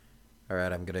All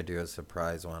right, I'm gonna do a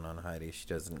surprise one on Heidi. She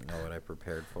doesn't know what I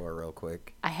prepared for. Real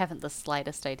quick. I haven't the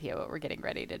slightest idea what we're getting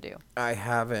ready to do. I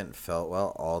haven't felt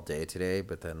well all day today,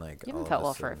 but then You all haven't of felt a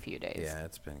well for a sudden, few days. yeah,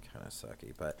 it's been kind of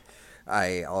sucky. But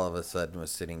I all of a sudden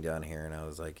was sitting down here and I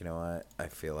was like, you know what? I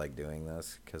feel like doing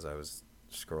this because I was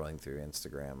scrolling through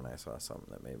Instagram and I saw something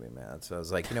that made me mad. So I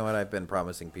was like, you know what? I've been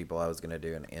promising people I was gonna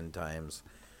do an end times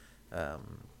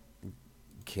um,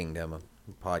 kingdom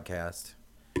podcast.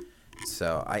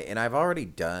 So I've already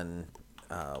done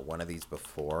one of these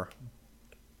before,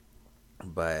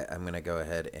 but I'm gonna go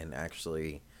ahead and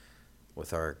actually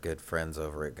with our good friends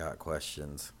over at Got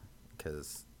Questions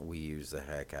because we use the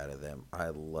heck out of them. I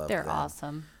love They're them.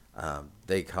 awesome.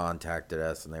 They contacted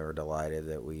us and they were delighted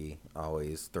that we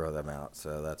always throw them out.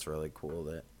 So that's really cool.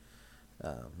 That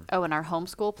Oh, and our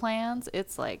homeschool plans,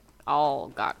 it's like all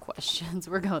got questions.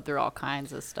 We're going through all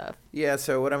kinds of stuff. yeah.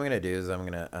 So what I'm gonna do is I'm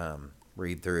gonna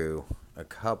read through a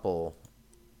couple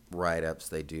write ups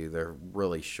they do. They're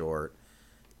really short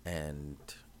and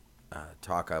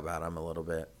talk about them a little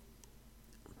bit.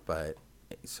 But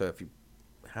so if you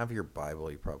have your Bible,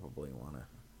 you Probably want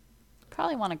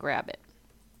to grab it.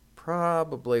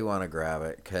 probably want to grab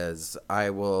it because I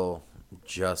will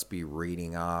just be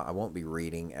reading. I won't be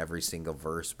reading every single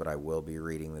verse, but I will be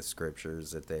reading the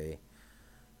scriptures that they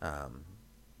um,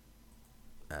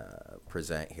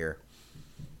 present here.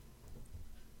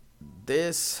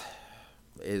 This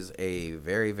is a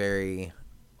very, very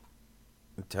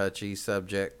touchy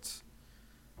subject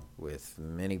with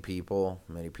many people.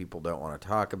 Many people don't want to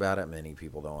talk about it. Many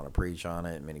people don't want to preach on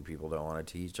it. Many people don't want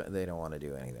to teach. They don't want to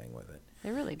do anything with it.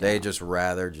 They really They don't. just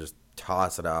rather just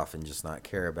toss it off and just not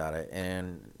care about it.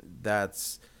 And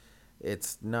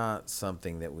it's not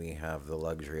something that we have the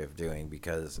luxury of doing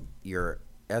because your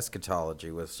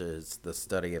eschatology, which is the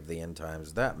study of the end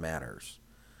times, that matters.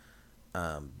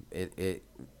 It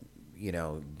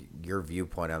your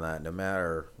viewpoint on that, no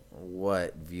matter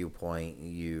what viewpoint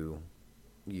you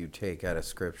take out of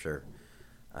scripture,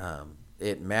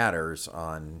 it matters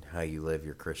on how you live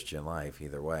your Christian life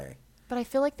either way. But I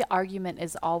feel like the argument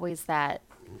is always that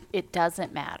it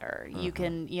doesn't matter. You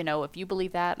can, if you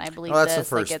believe that and I believe Well, that's the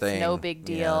this, like first it's no thing. big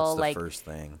Yeah, that's deal. the Like first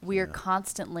thing. we're Yeah.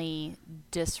 constantly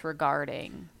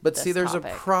disregarding But this see, there's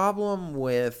topic. a problem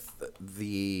with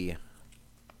the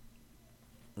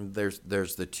there's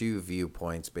the two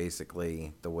viewpoints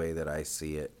basically the way that I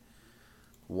see it.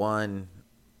 One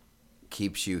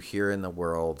keeps you here in the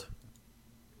world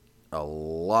a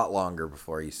lot longer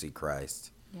before you see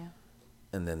Christ. Yeah.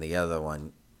 And then the other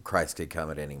one, Christ could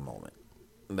come at any moment.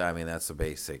 I mean, that's the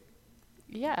basic,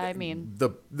 Yeah, I mean,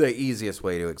 the easiest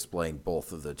way to explain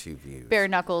both of the two views. bare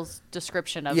knuckles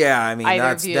description of Yeah, I mean either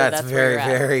that's view. that's Where very you're at.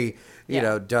 very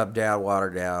Yeah. dubbed down,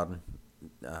 watered down,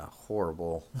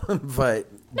 horrible, but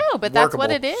No, but that's what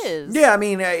workable. it is. Yeah, I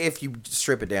mean if you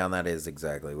strip it down, that is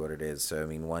exactly what it is. So I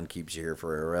mean, one keeps you here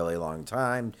for a really long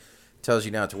time, tells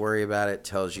you not to worry about it,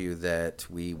 tells you that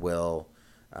we will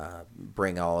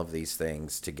bring all of these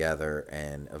things together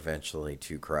and eventually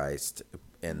to Christ,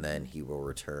 and then He will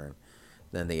return.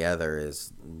 Then the other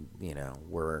is,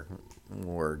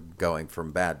 we're going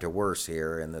from bad to worse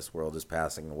here, and this world is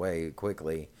passing away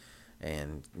quickly,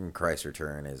 and Christ's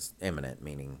return is imminent,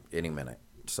 meaning any minute.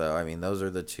 So I mean, those are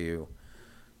the two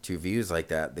views like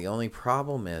that. The only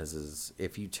problem is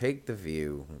if you take the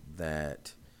view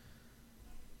that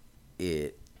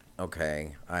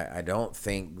I don't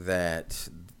think that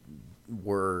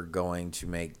we're going to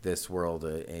make this world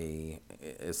a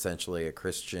essentially a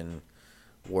Christian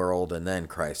world and then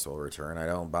Christ will return. I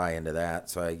don't buy into that.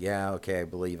 So I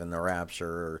believe in the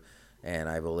rapture and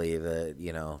I believe that,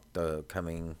 the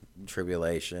coming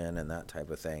tribulation and that type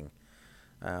of thing.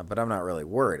 But I'm not really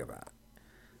worried about it.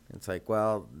 It's like,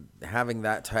 well, having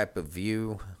that type of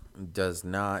view does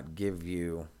not give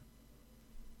you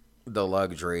the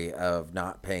luxury of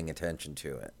not paying attention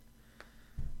to it.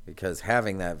 Because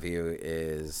having that view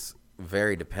is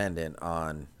very dependent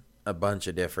on a bunch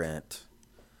of different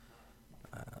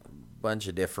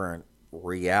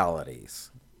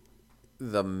realities.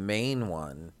 The main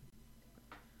one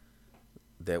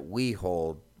that we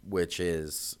hold, which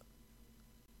is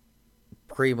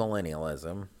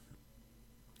premillennialism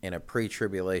and a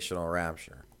pre-tribulational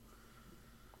rapture,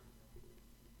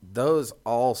 those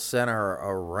all center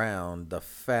around the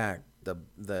fact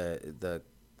the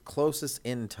closest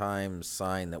end time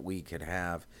sign that we could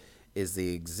have is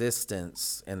the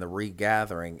existence and the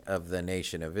regathering of the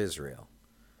nation of Israel.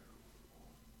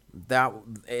 That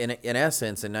in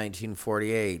essence in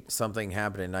 1948, something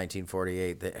happened in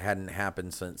 1948 that hadn't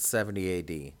happened since 70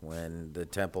 AD when the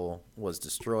temple was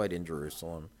destroyed in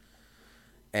Jerusalem,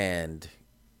 and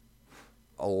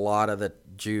a lot of the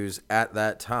Jews at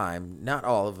that time, not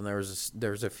all of them,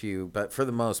 there's a few, but for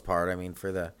the most part, I mean,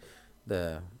 for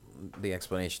the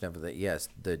explanation of it, yes,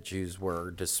 the Jews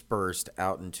were dispersed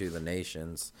out into the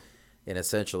nations and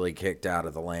essentially kicked out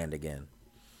of the land again.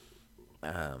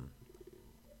 And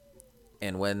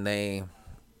when they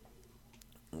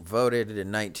voted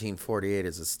in 1948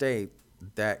 as a state,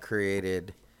 that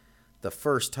created the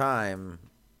first time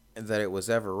that it was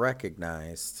ever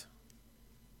recognized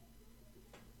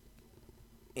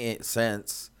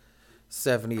since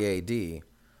 70 AD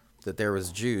that there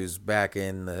was Jews back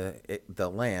in the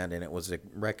land, and it was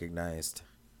recognized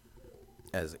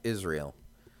as Israel.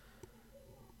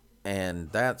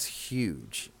 And that's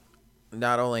huge.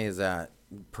 Not only is that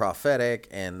prophetic,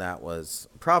 and that was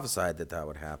prophesied that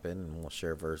would happen, and we'll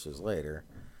share verses later,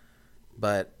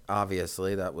 but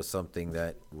obviously that was something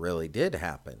that really did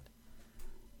happen.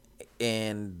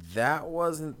 And that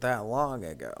wasn't that long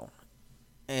ago.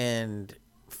 And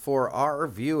for our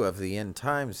view of the end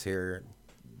times here,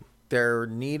 there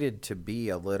needed to be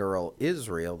a literal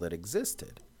Israel that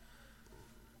existed.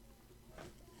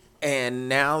 And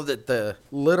now that the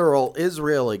literal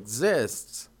Israel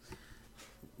exists,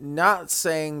 not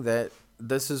saying that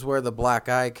this is where the black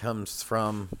eye comes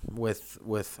from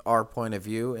with our point of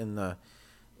view in the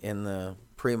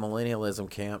premillennialism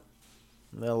camp.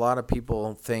 A lot of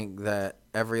people think that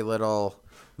every little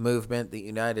movement the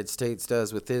United States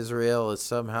does with Israel is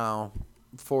somehow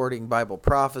forwarding Bible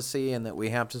prophecy, and that we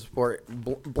have to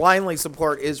blindly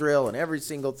support Israel in every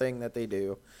single thing that they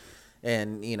do.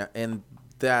 And and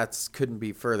that couldn't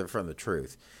be further from the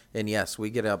truth. And yes, we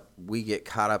get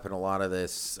caught up in a lot of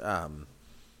this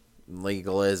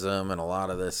legalism and a lot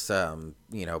of this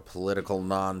political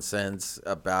nonsense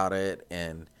about it,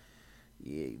 and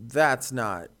that's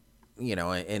not,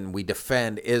 and we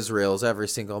defend Israel's every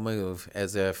single move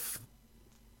as if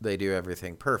they do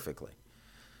everything perfectly.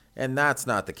 And that's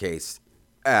not the case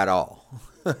at all.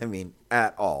 I mean,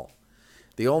 at all.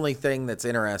 The only thing that's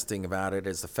interesting about it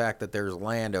is the fact that there's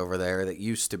land over there that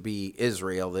used to be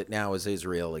Israel that now is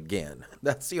Israel again.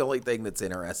 That's the only thing that's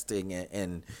interesting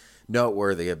and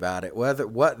noteworthy about it.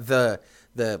 What the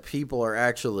people are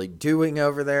actually doing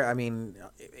over there, I mean,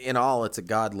 in all, it's a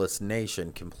godless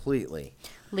nation completely.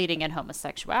 Leading in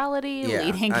homosexuality,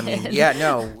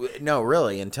 no,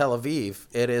 really. In Tel Aviv,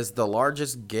 it is the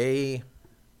largest gay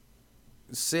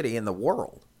city in the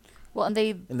world. Well, and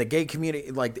in the gay community,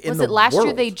 in the world. Was it last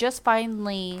year they just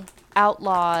finally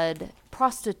outlawed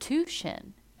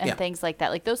prostitution and things like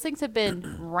that? Like, those things have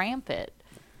been rampant.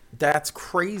 That's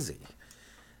crazy.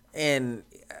 And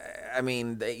I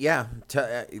mean,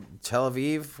 Tel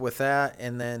Aviv with that,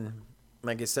 and then,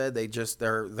 like I said,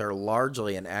 they're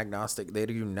largely an agnostic. They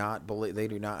do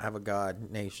not have a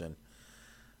God nation.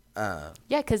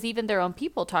 Because even their own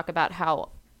people talk about how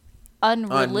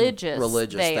unreligious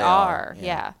they are.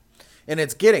 Yeah. And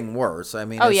it's getting worse. I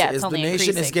mean, as the nation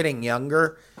increasing. Is getting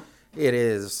younger, it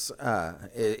is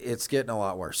it's getting a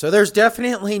lot worse. So there's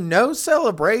definitely no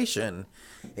celebration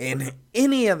in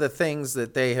any of the things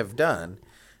that they have done.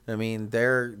 I mean,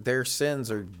 their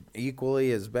sins are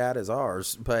equally as bad as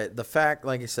ours. But the fact,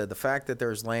 like I said, the fact that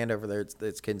there's land over there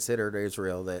that's considered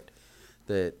Israel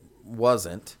that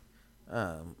wasn't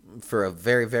for a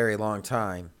very, very long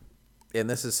time, and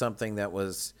this is something that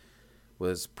was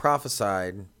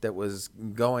prophesied that was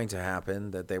going to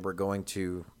happen, that they were going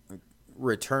to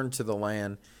return to the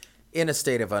land in a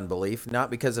state of unbelief, not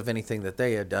because of anything that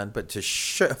they had done, but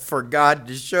for God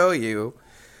to show you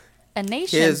a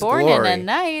nation His born glory. in a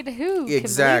night. Who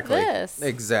Exactly. can believe this?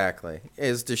 Exactly.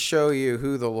 Is to show you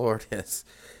who the Lord is.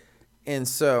 And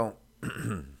so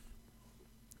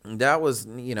that was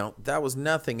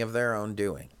nothing of their own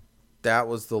doing. That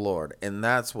was the Lord. And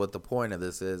that's what the point of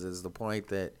this is the point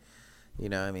that,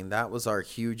 that was our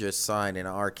hugest sign in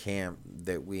our camp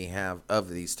that we have of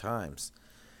these times.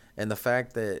 And the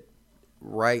fact that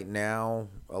right now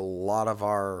a lot of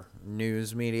our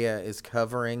news media is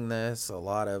covering this, a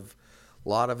lot of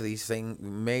these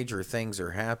major things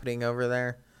are happening over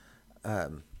there.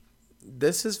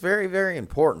 This is very, very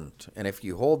important. And if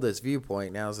you hold this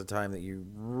viewpoint, now's the time that you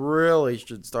really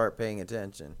should start paying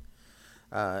attention.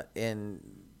 And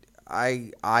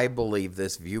I believe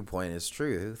this viewpoint is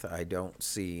truth. I don't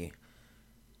see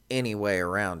any way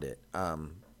around it.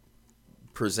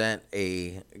 Present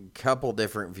a couple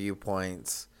different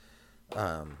viewpoints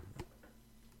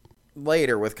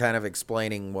later with kind of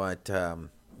explaining what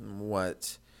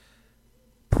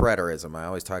preterism. I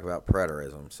always talk about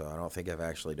preterism, so I don't think I've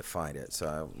actually defined it.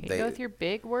 So go with your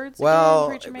big words. Well,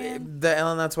 again, preacher man?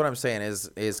 And that's what I'm saying.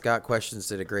 Is Got Questions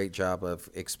did a great job of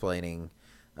explaining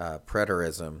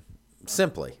preterism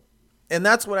simply, And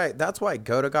that's why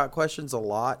Coda got questions a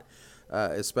lot,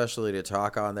 especially to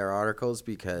talk on their articles,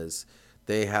 because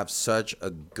they have such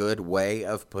a good way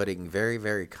of putting very,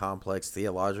 very complex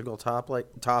theological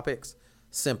topics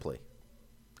simply,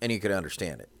 and you could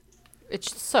understand it.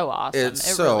 It's so awesome. It's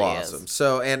it so really awesome. Is.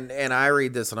 So and I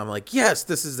read this and I'm like, yes,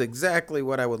 this is exactly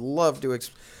what I would love to.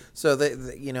 So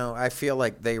I feel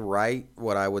like they write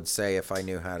what I would say if I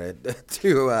knew how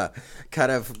to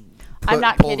kind of. I'm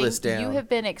not pull kidding. This down. You have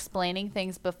been explaining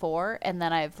things before, and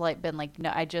then I've been like,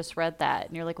 no, I just read that,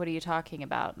 and you're like, what are you talking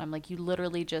about? And I'm like, you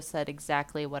literally just said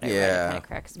exactly what I read. It kind of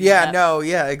cracks me up.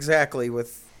 Exactly.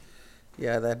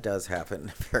 That does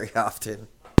happen very often.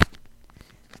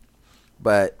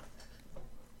 But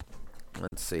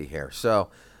let's see here. So,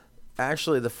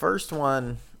 actually, the first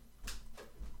one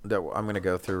that I'm going to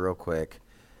go through real quick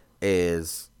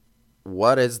is,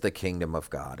 what is the kingdom of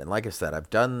God? And like I said,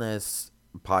 I've done this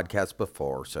podcast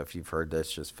before, so if you've heard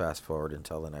this, just fast forward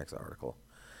until the next article.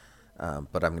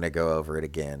 But I'm going to go over it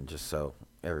again just so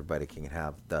everybody can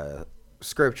have the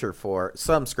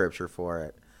some scripture for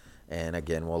it. And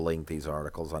again, we'll link these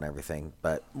articles on everything.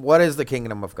 But what is the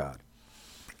kingdom of God?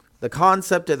 The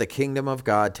concept of the kingdom of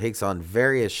God takes on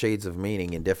various shades of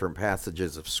meaning in different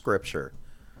passages of scripture.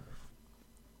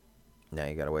 Now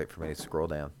you got to wait for me to scroll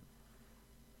down.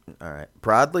 All right.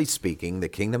 Broadly speaking, the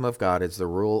kingdom of God is the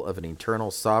rule of an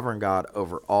eternal sovereign God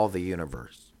over all the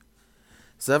universe.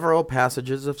 Several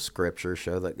passages of scripture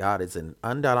show that God is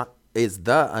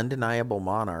the undeniable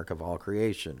monarch of all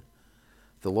creation.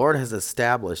 The Lord has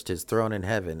established his throne in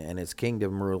heaven, and his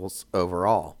kingdom rules over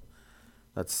all.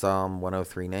 That's Psalm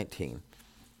 103:19.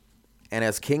 And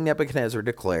as King Nebuchadnezzar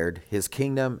declared, his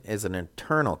kingdom is an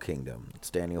eternal kingdom. It's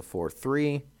Daniel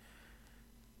 4:3.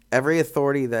 Every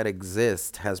authority that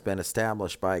exists has been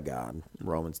established by God,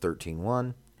 Romans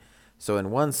 13:1. So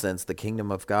in one sense, the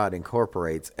kingdom of God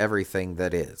incorporates everything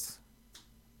that is.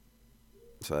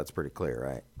 So that's pretty clear,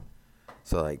 right?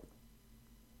 So like,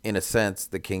 in a sense,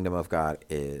 the kingdom of God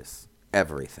is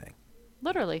everything.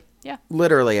 Literally, yeah.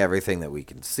 Literally everything that we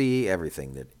can see,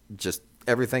 everything that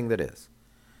is.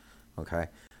 Okay?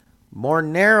 More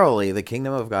narrowly, the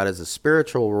kingdom of God is a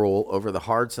spiritual rule over the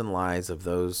hearts and lives of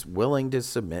those willing to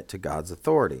submit to God's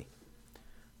authority.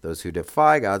 Those who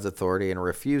defy God's authority and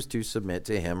refuse to submit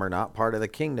to him are not part of the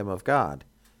kingdom of God.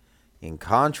 In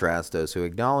contrast, those who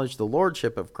acknowledge the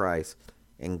lordship of Christ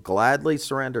and gladly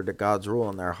surrender to God's rule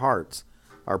in their hearts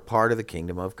are part of the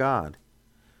kingdom of God.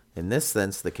 In this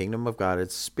sense, the kingdom of God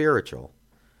is spiritual.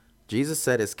 Jesus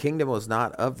said his kingdom was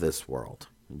not of this world,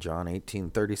 John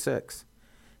 18:36.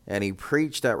 And he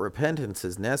preached that repentance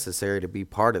is necessary to be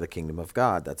part of the kingdom of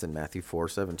God. That's in Matthew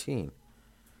 4:17.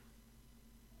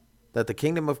 That the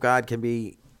kingdom of God can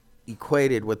be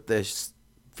equated with the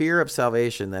fear of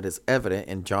salvation that is evident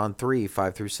in John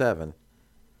 3:5-7.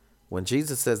 When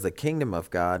Jesus says the kingdom of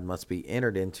God must be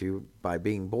entered into by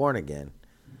being born again.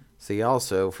 See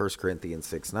also 1 Corinthians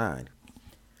 6:9.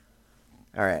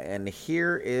 All right, and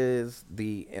here is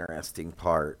the interesting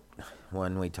part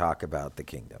when we talk about the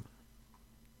kingdom.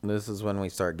 This is when we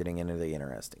start getting into the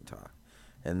interesting talk.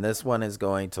 And this one is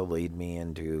going to lead me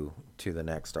into the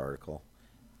next article.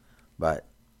 But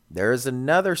there is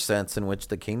another sense in which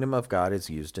the kingdom of God is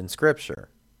used in Scripture.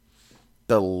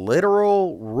 The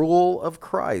literal rule of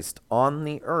Christ on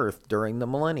the earth during the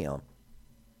millennium.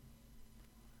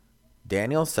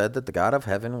 Daniel said that the God of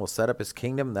heaven will set up his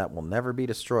kingdom that will never be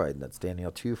destroyed. That's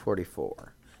Daniel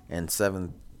 2:44 and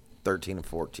 7:13 and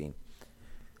 14.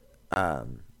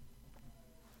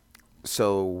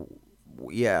 So,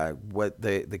 yeah, what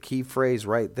the key phrase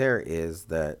right there is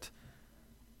that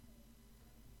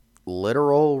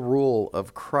literal rule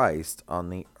of Christ on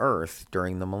the earth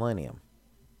during the millennium.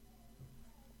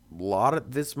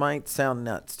 This might sound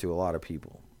nuts to a lot of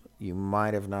people. You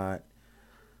might have not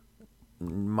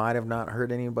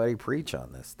heard anybody preach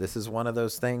on this. This is one of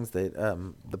those things that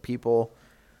a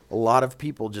lot of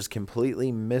people just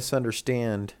completely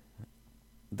misunderstand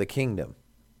the kingdom.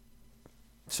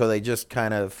 So they just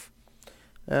kind of,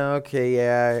 I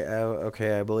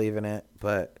believe in it,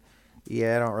 but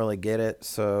I don't really get it,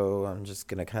 so I'm just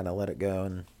going to kind of let it go.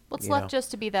 And what's left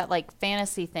just to be that like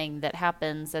fantasy thing that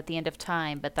happens at the end of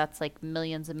time, but that's like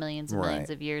millions and millions and millions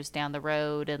of years down the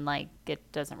road, and like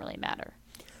it doesn't really matter.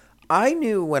 I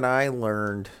knew when I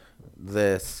learned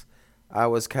this, I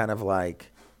was kind of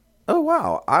like, oh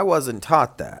wow, I wasn't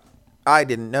taught that. I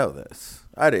didn't know this.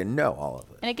 I didn't know all of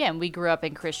it. And again, we grew up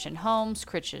in Christian homes,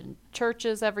 Christian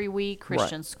churches every week,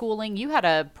 Christian schooling. You had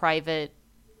a private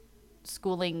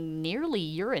schooling nearly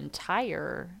your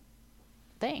entire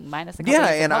thing, minus a couple years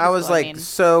of and public I was school. like,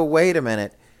 so wait a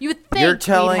minute. You would think you're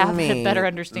telling we'd have me a better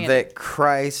understanding that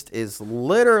Christ is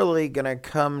literally going to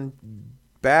come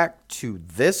back to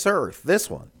this earth, this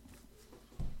one,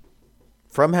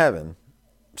 from heaven,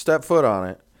 step foot on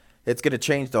it. It's going to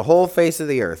change the whole face of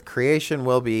the earth. Creation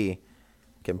will be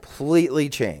completely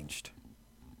changed.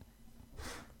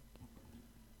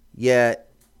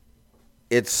 Yet,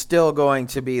 it's still going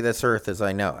to be this earth as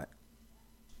I know it.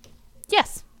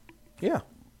 Yes. Yeah.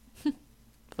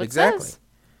 Exactly.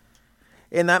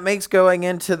 And that makes going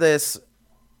into this,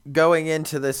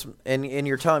 and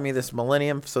you're telling me this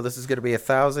millennium, so this is going to be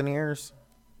 1,000 years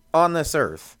on this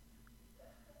earth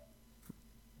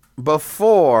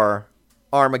before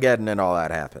Armageddon and all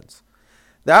that happens.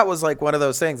 That was like one of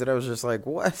those things that I was just like,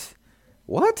 what?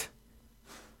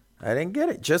 I didn't get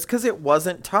it. Just because it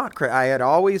wasn't taught. I had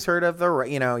always heard of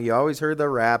you always heard the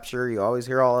rapture. You always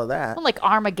hear all of that. Well, like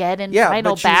Armageddon,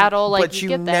 final battle. But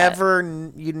you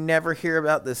never hear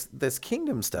about this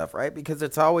kingdom stuff, right? Because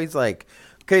it's always like,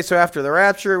 okay, so after the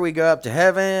rapture, we go up to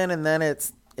heaven, and then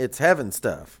it's heaven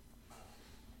stuff.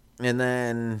 And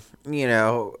then,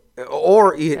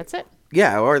 or... That's it.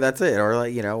 Yeah, or that's it. Or,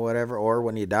 like, whatever. Or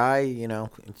when you die,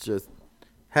 it's just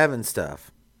heaven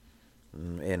stuff.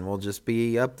 And we'll just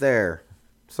be up there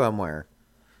somewhere.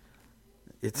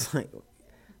 It's like,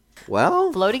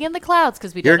 well, floating in the clouds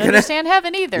because we don't understand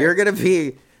heaven either. You're gonna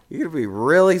be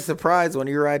really surprised when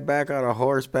you ride back on a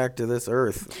horse back to this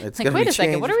earth. It's like, wait a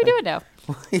second, what are we doing now?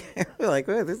 You're like,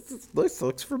 wait, this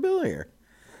looks familiar.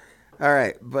 All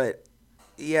right, but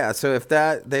yeah. So if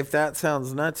that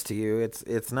sounds nuts to you,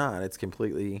 it's not. It's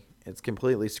completely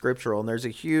scriptural, and there's a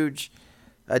huge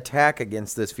attack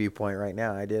against this viewpoint right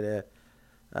now. I did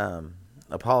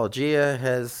Apologia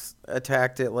has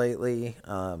attacked it lately.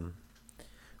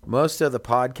 Most of the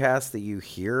podcasts that you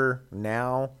hear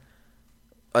now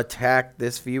attack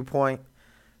this viewpoint.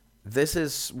 This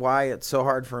is why it's so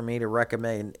hard for me to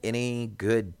recommend any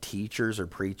good teachers or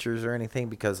preachers or anything,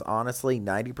 because honestly,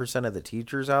 90% of the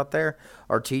teachers out there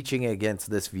are teaching against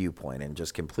this viewpoint and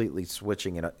just completely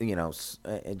switching it,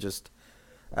 and just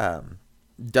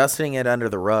dusting it under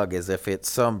the rug as if it's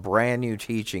some brand new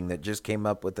teaching that just came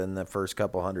up within the first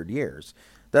couple hundred years.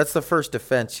 That's the first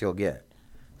defense you'll get.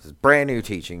 This is brand new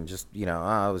teaching. Just, it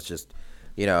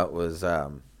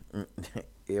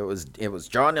was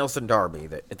John Nelson Darby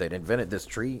that invented this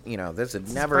tree. This had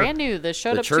never brand new. This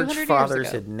showed up 200 years ago. The church fathers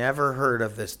had never heard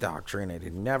of this doctrine. It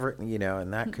had never,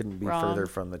 and that couldn't be further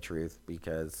from the truth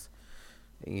because,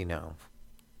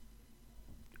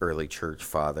 early church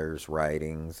fathers'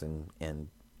 writings and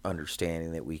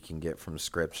understanding that we can get from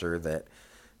Scripture that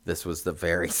this was the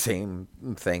very same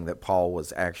thing that Paul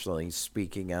was actually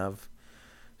speaking of.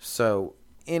 So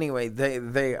anyway,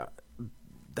 they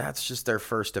that's just their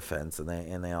first defense,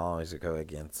 and they always go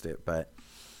against it. But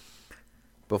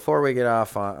before we get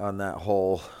off on that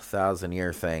whole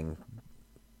 1,000-year thing,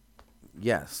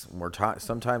 yes,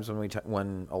 sometimes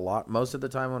most of the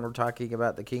time when we're talking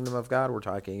about the kingdom of God, we're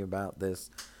talking about this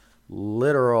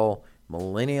literal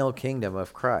millennial kingdom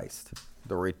of Christ,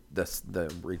 the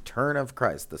return of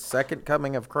Christ, the second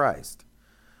coming of Christ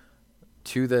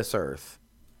to this earth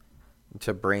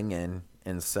to bring in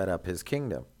and set up his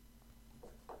kingdom,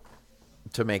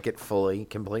 to make it fully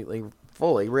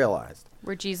realized.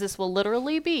 Where Jesus will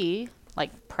literally be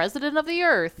like president of the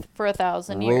earth for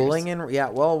 1,000 years.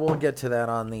 We'll get to that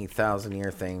on the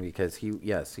 1,000-year thing, because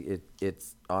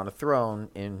it's on a throne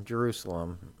in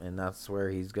Jerusalem, and that's where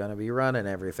he's going to be running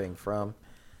everything from.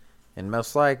 And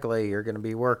most likely you're going to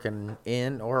be working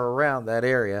in or around that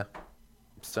area.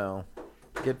 So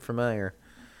get familiar.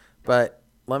 But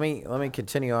let me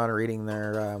continue on reading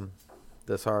their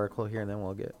this article here, and then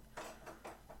we'll get.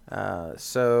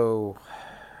 So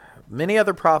many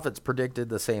other prophets predicted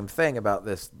the same thing about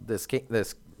this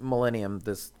millennium,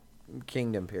 this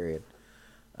kingdom period.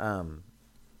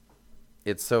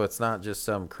 It's not just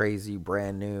some crazy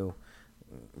brand new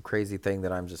crazy thing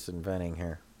that I'm just inventing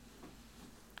here.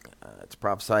 It's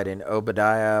prophesied in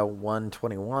Obadiah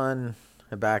 1:21,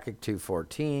 Habakkuk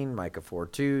 2:14, Micah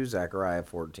 4:2, Zechariah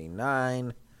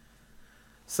 14:9.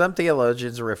 Some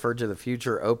theologians refer to the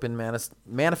future open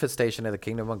manifestation of the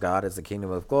kingdom of God as the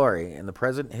kingdom of glory, and the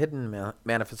present hidden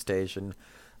manifestation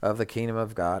of the kingdom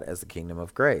of God as the kingdom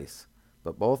of grace.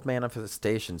 But both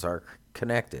manifestations are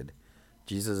connected.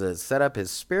 Jesus has set up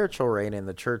his spiritual reign in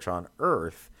the church on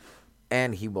earth,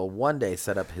 and he will one day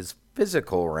set up his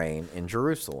physical reign in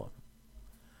Jerusalem.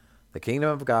 The kingdom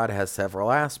of God has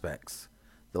several aspects.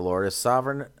 The Lord is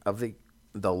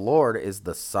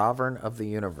the sovereign of the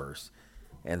universe.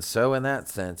 And so in that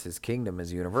sense, his kingdom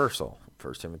is universal.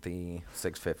 1 Timothy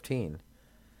 6:15.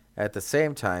 At the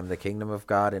same time, the kingdom of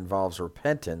God involves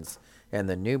repentance and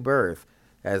the new birth,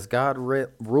 as God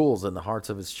rules in the hearts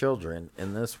of his children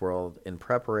in this world in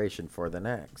preparation for the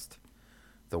next.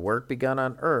 The work begun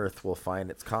on earth will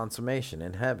find its consummation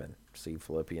in heaven. See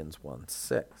Philippians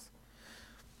 1:6.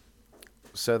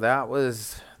 So that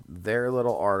was their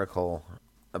little article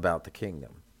about the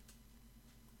kingdom,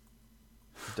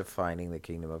 defining the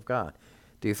kingdom of God.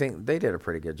 Do you think they did a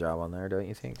pretty good job on there, don't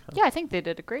you think? Yeah, I think they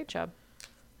did a great job.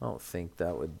 I don't think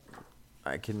that would...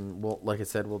 well, like I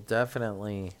said, we'll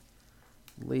definitely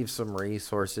leave some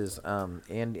resources.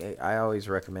 And I always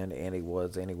recommend Andy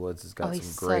Woods. Andy Woods has got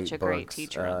some great books great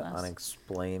teacher on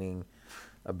explaining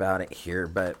about it here.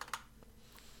 But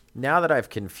now that I've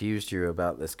confused you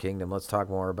about this kingdom, let's talk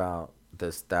more about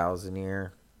this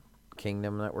 1,000-year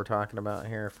kingdom that we're talking about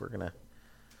here, if we're going to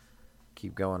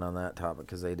keep going on that topic,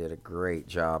 because they did a great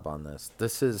job on this.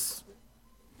 This is...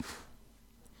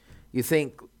 You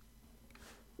think...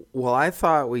 Well, I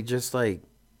thought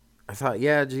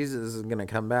yeah, Jesus is going to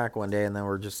come back one day, and then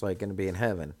we're just like going to be in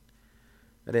heaven.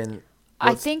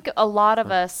 I think a lot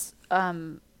of us,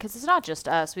 because it's not just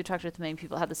us, we talked with many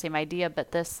people have the same idea,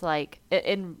 but this, like,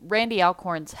 in Randy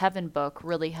Alcorn's Heaven book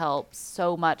really helps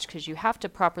so much, because you have to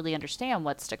properly understand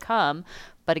what's to come.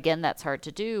 But again, that's hard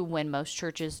to do when most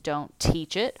churches don't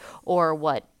teach it, or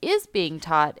what is being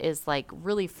taught is like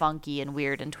really funky and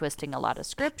weird and twisting a lot of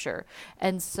scripture.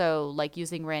 And so, like,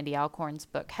 using Randy Alcorn's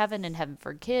book Heaven and Heaven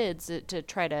for Kids to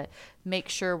try to make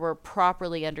sure we're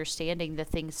properly understanding the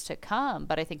things to come.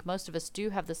 But I think most of us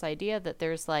do have this idea that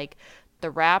there's like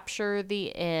the rapture,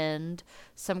 the end,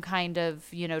 some kind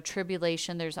of,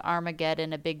 tribulation, there's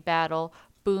Armageddon, a big battle.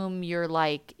 Boom, you're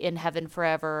like in heaven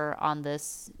forever on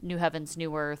this new heavens,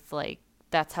 new earth. Like,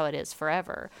 that's how it is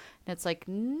forever. And it's like,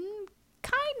 kind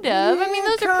of. Yeah, I mean,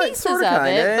 those are pieces of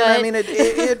it. But I mean,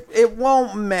 it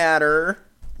won't matter.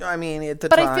 I mean, at the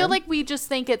time. But I feel like we just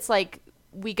think it's like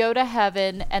we go to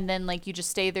heaven and then like you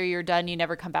just stay there, you're done, you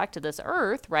never come back to this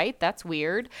earth, right? That's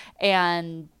weird.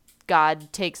 And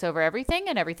God takes over everything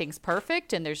and everything's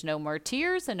perfect and there's no more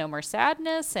tears and no more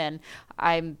sadness and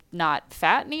I'm not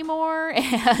fat anymore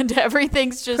and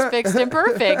everything's just fixed and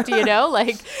perfect,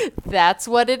 like that's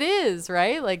what it is,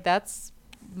 right? Like that's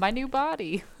my new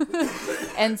body.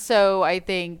 And so I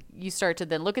think you start to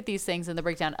then look at these things in the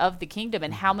breakdown of the kingdom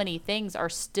and how many things are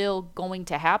still going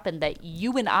to happen that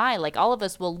you and I, like all of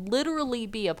us, will literally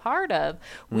be a part of.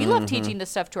 We love teaching this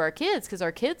stuff to our kids because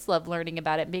our kids love learning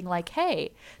about it and being like,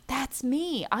 hey, that's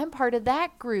me. I'm part of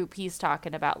that group he's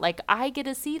talking about. Like, I get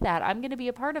to see that. I'm going to be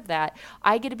a part of that.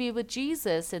 I get to be with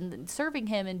Jesus and serving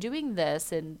him and doing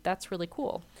this. And that's really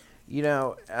cool.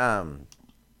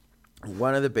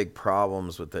 One of the big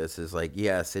problems with this is like,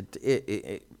 yes, it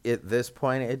at this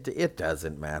point it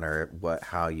doesn't matter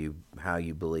how you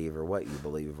believe or what you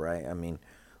believe, right? I mean,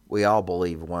 we all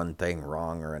believe one thing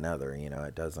wrong or another.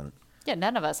 It doesn't. Yeah,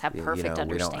 none of us have perfect understanding.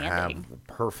 We don't have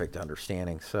perfect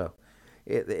understanding, so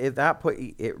at that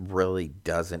point it really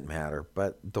doesn't matter.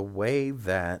 But the way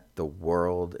that the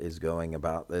world is going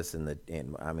about this,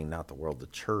 I mean, not the world, the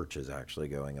church is actually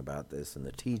going about this, and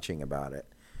the teaching about it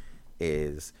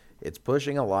is. It's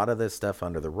pushing a lot of this stuff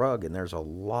under the rug, and there's a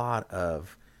lot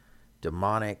of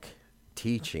demonic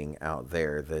teaching out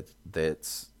there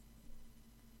that's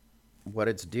what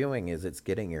it's doing is it's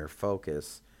getting your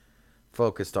focused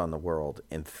on the world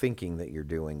and thinking that you're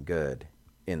doing good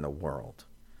in the world.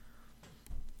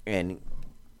 And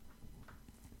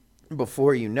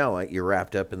before you know it, you're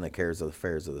wrapped up in the cares of the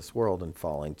affairs of this world and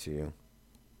falling to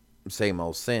same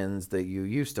old sins that you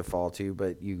used to fall to,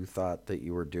 but you thought that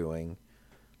you were doing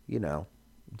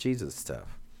Jesus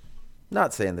stuff.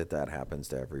 Not saying that happens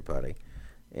to everybody,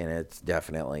 and it's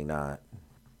definitely not,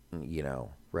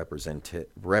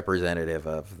 representative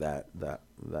of that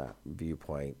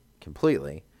viewpoint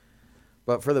completely.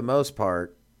 But for the most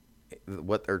part,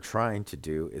 what they're trying to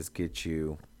do is get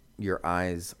your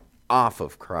eyes off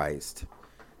of Christ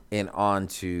and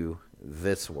onto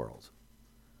this world.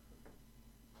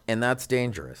 And that's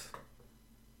dangerous.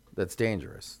 That's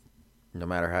dangerous. No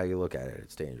matter how you look at it,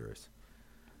 it's dangerous.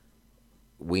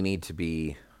 We need to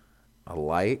be a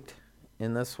light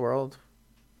in this world.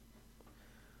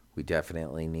 We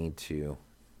definitely need to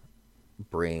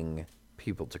bring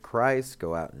people to Christ,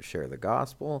 go out and share the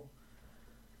gospel.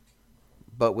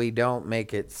 But we don't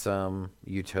make it some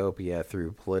utopia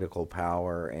through political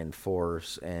power and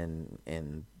force, and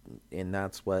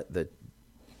that's what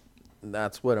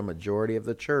a majority of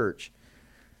the church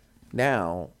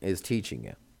now is teaching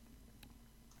you.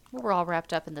 We're all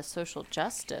wrapped up in the social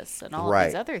justice and all of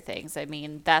these other things. I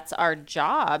mean, that's our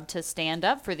job to stand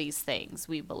up for these things,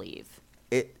 we believe.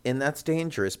 And that's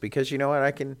dangerous because you know what?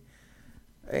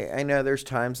 I know there's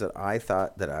times that I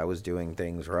thought that I was doing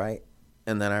things right,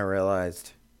 and then I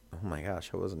realized, oh my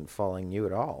gosh, I wasn't following you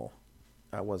at all.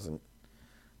 I wasn't,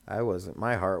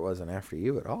 my heart wasn't after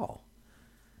you at all.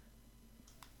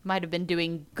 Might have been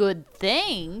doing good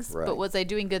things, Right. but was I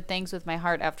doing good things with my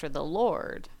heart after the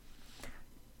Lord?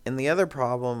 And the other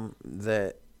problem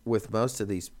that with most of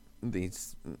these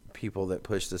people that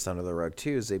push this under the rug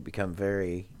too is they become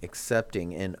very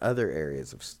accepting in other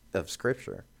areas of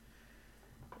Scripture.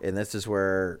 And this is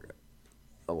where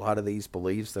a lot of these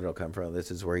beliefs that'll come from.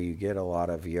 This is where you get a lot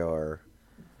of your,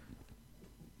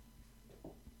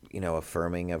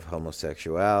 affirming of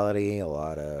homosexuality. A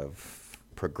lot of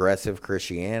progressive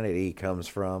Christianity comes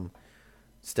from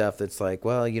stuff that's like,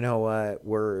 well, you know what?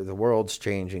 The world's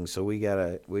changing, so we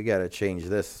gotta change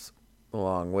this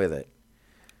along with it.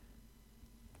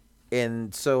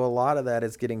 And so a lot of that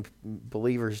is getting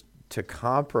believers to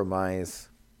compromise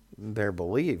their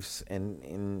beliefs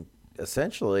and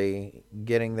essentially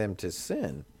getting them to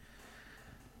sin.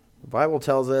 The Bible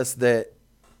tells us that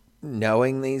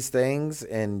knowing these things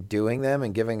and doing them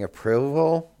and giving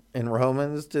approval in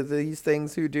Romans to these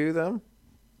things who do them,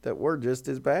 that we're just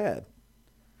as bad.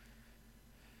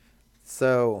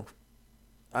 So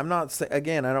I'm not,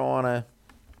 again, I don't want to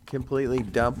completely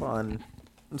dump on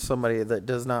somebody that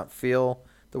does not feel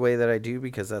the way that I do,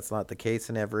 because that's not the case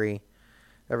in every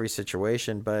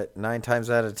situation. But 9 times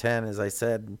out of 10, as I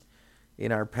said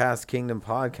in our past Kingdom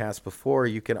podcast before,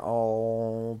 you can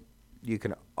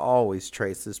always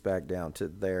trace this back down to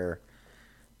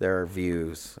their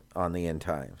views on the end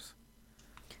times.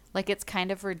 Like, it's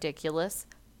kind of ridiculous,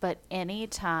 but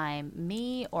anytime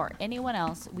me or anyone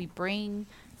else, we bring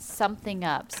something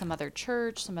up, some other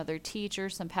church, some other teacher,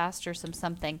 some pastor,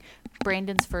 something,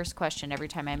 Brandon's first question every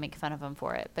time I make fun of him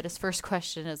for it, but his first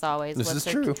question is always,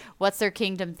 what's their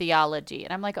kingdom theology?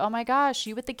 And I'm like, oh my gosh,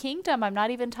 you with the kingdom, I'm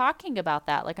not even talking about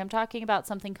that. Like, I'm talking about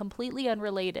something completely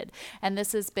unrelated. And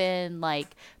this has been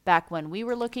like back when we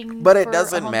were looking but for it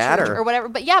doesn't a home matter church or whatever.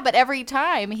 But yeah, but every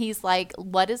time he's like,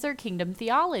 what is their kingdom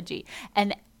theology?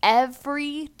 And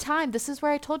every time, this is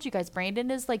where I told you guys,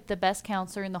 Brandon is like the best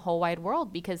counselor in the whole wide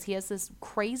world, because he has this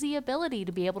crazy ability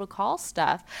to be able to call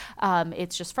stuff.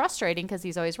 It's just frustrating because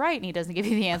he's always right and he doesn't give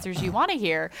you the answers you want to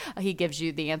hear. He gives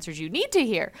you the answers you need to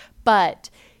hear.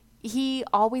 But he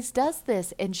always does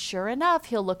this. And sure enough,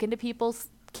 he'll look into people's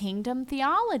kingdom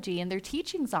theology and their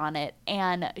teachings on it.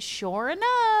 And sure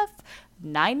enough,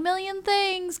 9 million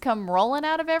things come rolling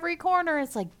out of every corner.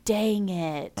 It's like, dang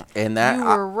it. And that you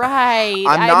were right.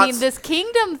 I mean, this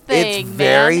kingdom thing, it's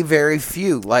very, man. very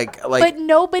few. Like, but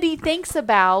nobody thinks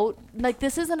about, like,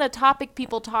 this isn't a topic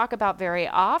people talk about very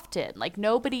often. Like,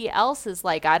 nobody else is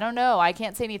like, I don't know, I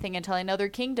can't say anything until I know their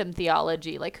kingdom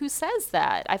theology. Like, who says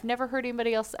that? I've never heard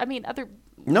anybody else. I mean,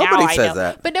 nobody says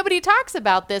that. But nobody talks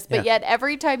about this. But yet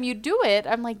every time you do it,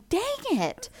 I'm like, dang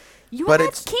it. You have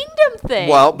that kingdom thing.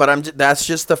 Well, but that's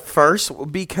just the first,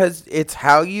 because it's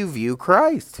how you view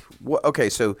Christ. Okay,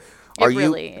 so are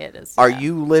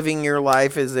you living your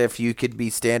life as if you could be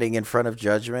standing in front of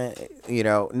judgment?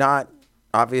 Not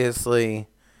obviously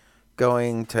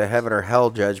going to heaven or hell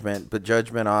judgment, but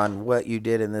judgment on what you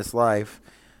did in this life.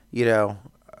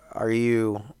 Are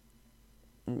you?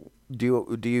 Do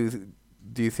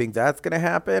you think that's going to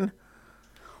happen?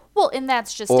 Well, and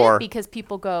that's just it, because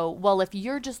people go, well, if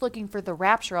you're just looking for the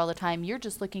rapture all the time, you're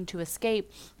just looking to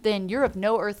escape, then you're of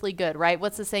no earthly good, right?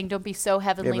 What's the saying? Don't be so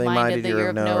heavenly minded that you're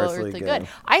of no earthly good.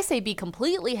 I say be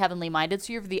completely heavenly minded,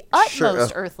 so you're of the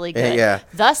utmost earthly good. Yeah.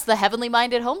 Thus, the heavenly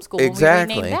minded homeschool.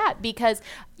 Exactly. When we rename that, because,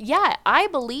 I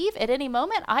believe at any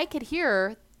moment I could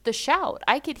hear the shout.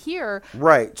 I could hear.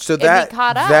 Right. So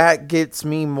that gets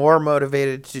me more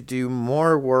motivated to do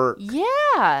more work.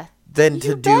 Yeah. Than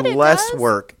to do less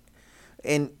work.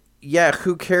 And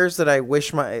who cares that I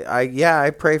wish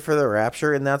I pray for the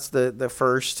rapture, and that's the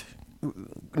first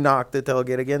knock that they'll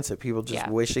get against it. People just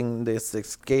wishing this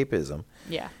escapism.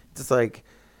 Yeah. It's like,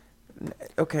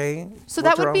 okay. So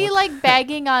that would be like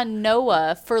bagging on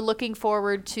Noah for looking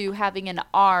forward to having an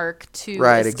ark to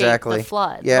escape the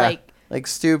flood. Yeah. Like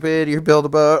stupid, you build a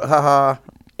boat, haha.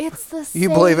 It's the same. You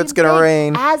believe it's going to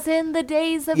rain. As in the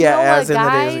days of Noah,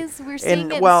 guys. We're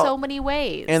seeing it in so many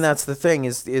ways. And that's the thing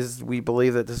is we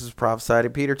believe that this is prophesied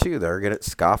in Peter too.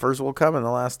 Scoffers will come in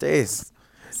the last days.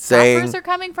 Scoffers are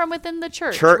coming from within the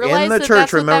church. In the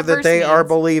church, remember that they are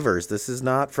believers. This is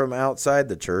not from outside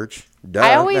the church.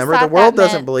 Duh. Remember, the world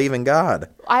doesn't believe in God.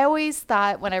 I always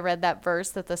thought when I read that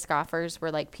verse that the scoffers were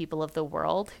like people of the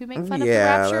world who make fun of the rapture and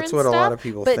stuff. Yeah, that's what a lot of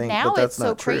people think, but that's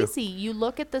not true. But now it's so crazy. You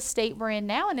look at the state we're in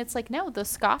now, and it's like, no, the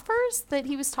scoffers that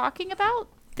he was talking about,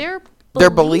 they're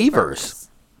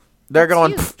believers. They're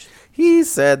going, He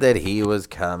said that he was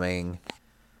coming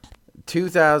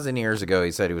 2,000 years ago.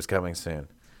 He said he was coming soon.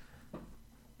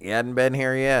 He hadn't been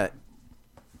here yet.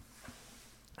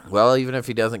 Well, even if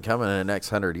he doesn't come in the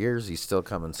next 100 years, he's still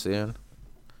coming soon.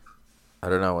 I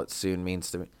don't know what soon means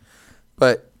to me.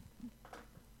 But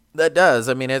that does.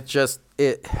 I mean, it's just,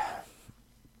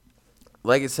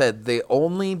 like I said, the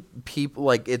only people,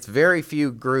 like, it's very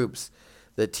few groups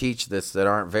that teach this that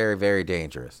aren't very, very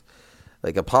dangerous.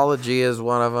 Like, Apologia is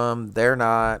one of them. They're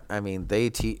not, I mean,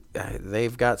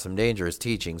 they've got some dangerous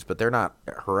teachings, but they're not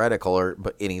heretical or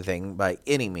anything by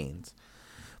any means.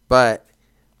 But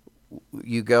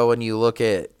you go and you look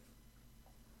at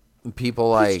people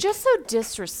like... It's just so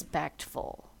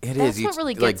disrespectful. It That's is. what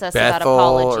really like gets us Bethel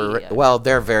about Apologia. well,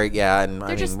 they're very, yeah, and They're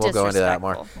I mean, just we'll go into that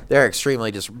more. disrespectful. They're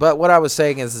extremely But what I was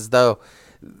saying is though,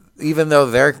 even though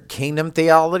their kingdom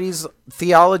theology's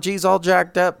all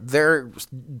jacked up, they're,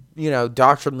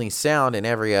 doctrinally sound in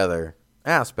every other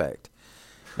aspect.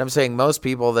 And I'm saying most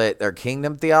people that their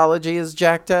kingdom theology is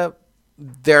jacked up,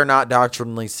 they're not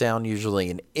doctrinally sound usually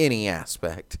in any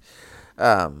aspect.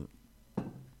 There's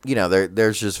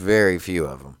just very few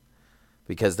of them,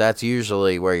 because that's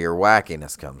usually where your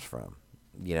wackiness comes from.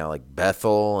 Like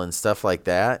Bethel and stuff like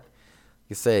that.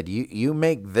 You said, you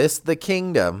make this the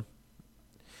kingdom.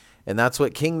 And that's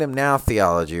what kingdom now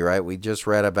theology, right? We just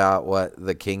read about what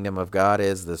the kingdom of God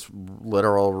is, this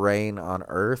literal reign on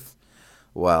earth.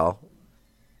 Well,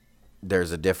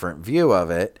 there's a different view of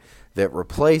it that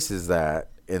replaces that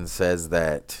and says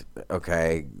that,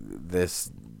 okay,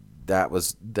 that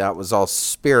was all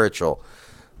spiritual.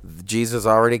 Jesus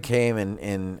already came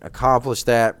and accomplished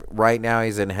that. Right now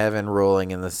he's in heaven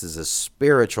ruling, and this is a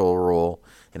spiritual rule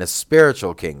in a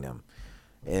spiritual kingdom.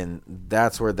 And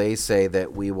that's where they say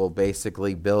that we will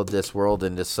basically build this world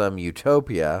into some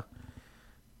utopia,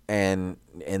 and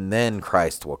then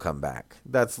Christ will come back.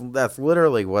 That's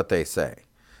literally what they say.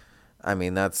 I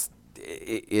mean,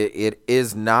 it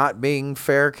is not being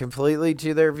fair completely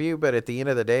to their view, but at the end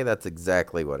of the day, that's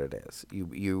exactly what it is.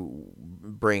 You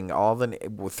bring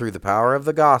through the power of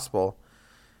the gospel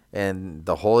and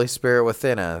the Holy Spirit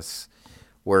within us,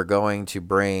 we're going to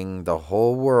bring the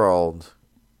whole world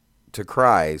to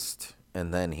Christ,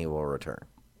 and then he will return.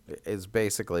 Is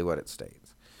basically what it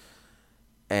states.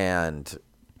 And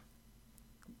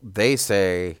they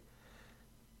say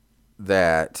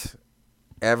that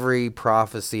every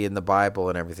prophecy in the Bible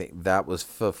and everything that was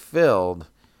fulfilled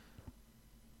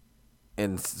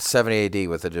in 70 AD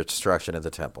with the destruction of the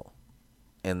temple.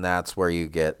 And that's where you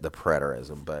get the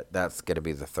preterism, but that's going to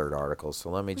be the third article.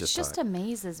 So let me Which just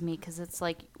amazes me, because it's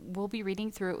like we'll be reading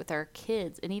through it with our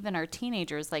kids and even our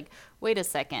teenagers. Like, wait a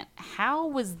second, how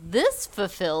was this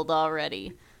fulfilled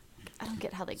already? I don't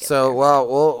get how they get there. Well,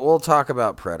 we'll talk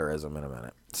about preterism in a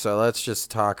minute. So let's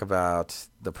just talk about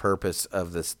the purpose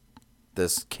of this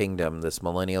kingdom, this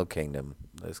millennial kingdom,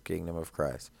 this kingdom of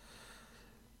Christ.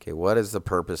 Okay, what is the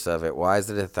purpose of it? Why is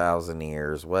it 1,000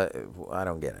 years? I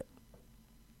don't get it.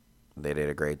 They did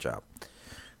a great job.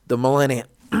 The millennium,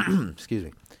 excuse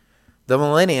me. The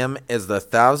millennium is the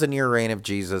 1,000-year reign of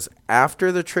Jesus after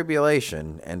the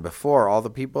tribulation and before all the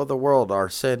people of the world are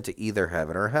sent to either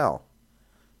heaven or hell.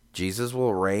 Jesus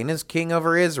will reign as king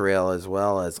over Israel as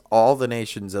well as all the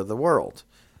nations of the world.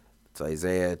 It's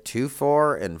Isaiah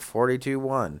 2:4 and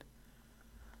 42:1.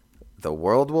 The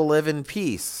world will live in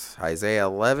peace. Isaiah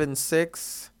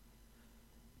 11:6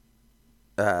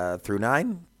 through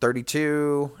 9.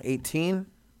 32:18.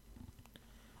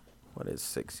 What is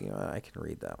 6? I can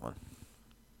read that one.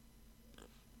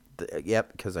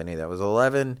 Yep, because I knew that was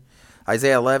 11.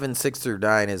 Isaiah 11:6 through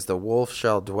 9 is the wolf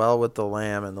shall dwell with the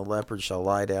lamb, and the leopard shall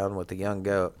lie down with the young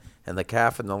goat, and the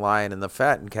calf and the lion and the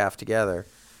fattened calf together,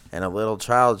 and a little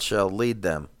child shall lead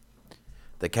them.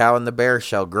 The cow and the bear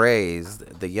shall graze,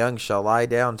 the young shall lie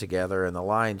down together, and the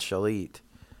lion shall eat.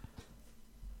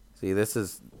 See, this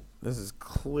is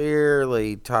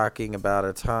clearly talking about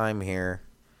a time here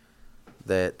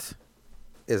that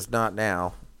is not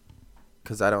now,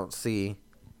 because I don't see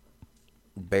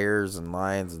bears and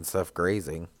lions and stuff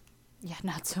grazing. Yeah,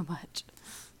 not so much.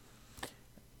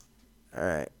 All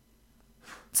right.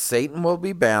 Satan will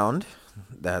be bound.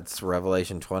 That's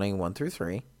Revelation 20:1 through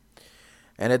 3.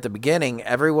 And at the beginning,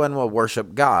 everyone will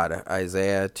worship God.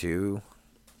 Isaiah 2:2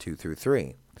 through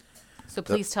 3. So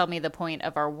please tell me the point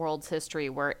of our world's history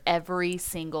where every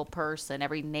single person,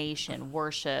 every nation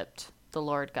worshipped the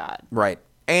Lord God. Right.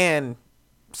 And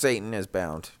Satan is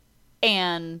bound.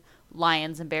 And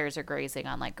lions and bears are grazing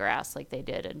on like grass like they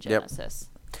did in Genesis.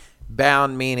 Yep.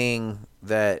 Bound meaning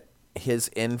that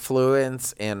his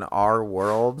influence in our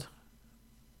world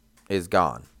is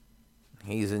gone.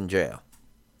 He's in jail.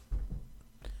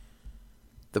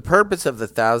 The purpose of the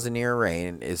 1,000-year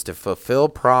reign is to fulfill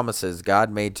promises God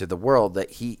made to the world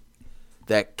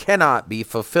that cannot be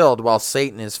fulfilled while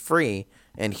Satan is free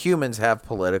and humans have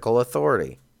political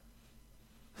authority.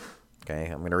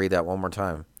 Okay, I'm going to read that one more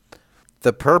time.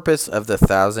 The purpose of the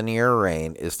 1,000-year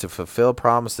reign is to fulfill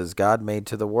promises God made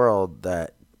to the world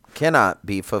that cannot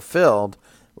be fulfilled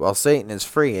while Satan is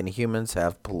free and humans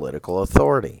have political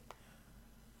authority.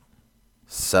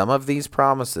 Some of these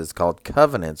promises, called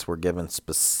covenants, were given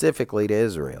specifically to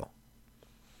Israel.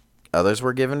 Others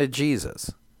were given to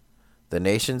Jesus, the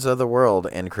nations of the world,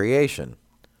 and creation.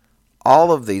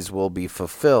 All of these will be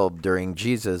fulfilled during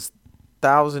Jesus'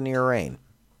 1,000-year reign.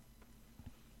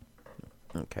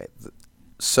 Okay,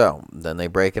 so then they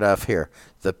break it off here.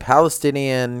 The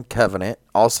Palestinian covenant,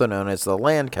 also known as the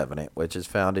land covenant, which is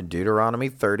found in Deuteronomy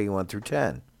 31 through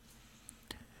 10.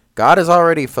 God has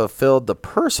already fulfilled the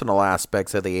personal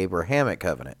aspects of the Abrahamic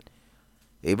covenant.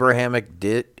 Abraham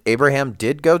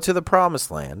did go to the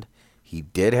promised land. He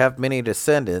did have many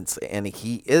descendants, and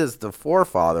he is the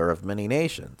forefather of many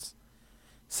nations.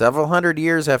 Several hundred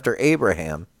years after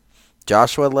Abraham,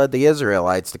 Joshua led the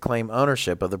Israelites to claim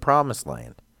ownership of the promised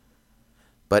land.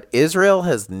 But Israel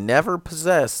has never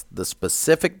possessed the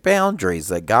specific boundaries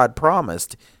that God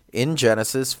promised in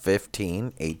Genesis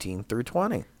 15:18 through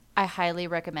 20. I highly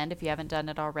recommend, if you haven't done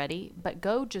it already, but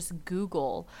go just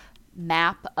Google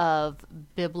map of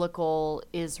biblical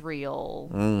Israel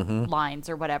lines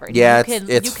or whatever. Yeah, you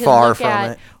it's you can far look from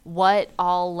at it. what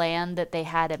all land that they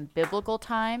had in biblical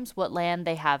times, what land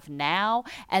they have now,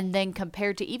 and then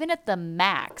compared to even at the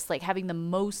max, like having the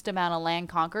most amount of land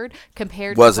conquered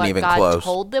compared Wasn't to what even God close.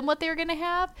 told them what they were going to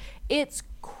have. It's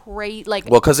great. Like,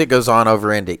 Well, because it goes on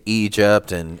over into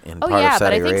Egypt and oh part yeah, of but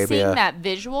Saudi I think Arabia. seeing that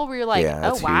visual where you're like,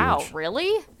 Yeah, oh it's wow, huge.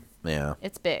 really? Yeah.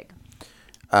 It's big.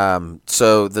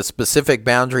 So the specific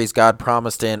boundaries God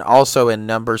promised also in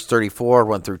Numbers 34,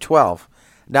 1 through 12.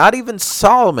 Not even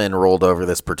Solomon ruled over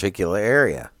this particular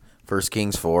area. 1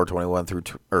 Kings 4, 21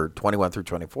 through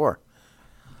 24.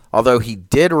 Although he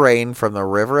did reign from the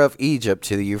river of Egypt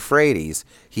to the Euphrates,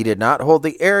 he did not hold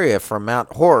the area from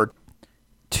Mount Hor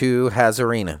to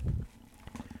Hazarena.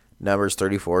 Numbers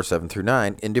 34, 7 through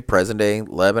 9, into present-day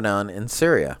Lebanon and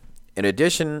Syria. In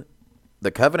addition,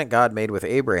 the covenant God made with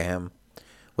Abraham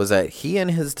was that he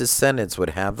and his descendants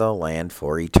would have the land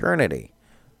for eternity.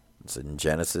 It's in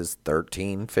Genesis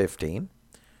 13:15,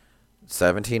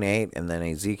 17:8, and then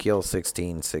Ezekiel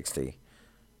 16:60.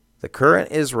 The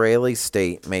current Israeli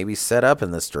state may be set up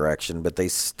in this direction, but they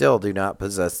still do not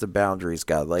possess the boundaries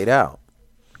God laid out.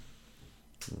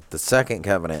 The second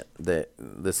covenant,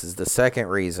 this is the second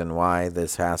reason why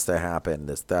this has to happen,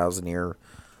 this 1,000-year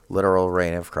literal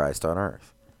reign of Christ on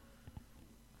earth.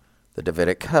 The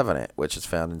Davidic covenant, which is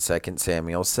found in 2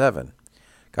 Samuel 7.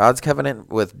 God's covenant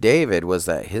with David was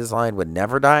that his line would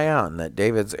never die out and that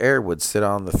David's heir would sit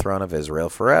on the throne of Israel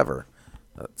forever.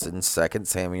 That's in 2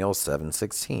 Samuel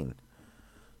 7:16.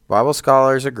 Bible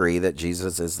scholars agree that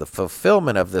Jesus is the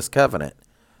fulfillment of this covenant.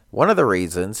 One of the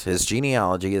reasons his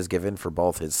genealogy is given for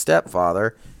both his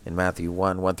stepfather in Matthew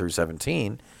 1 through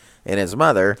 17, and his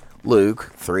mother,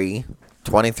 Luke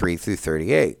 3:23 through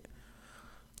 38.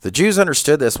 The Jews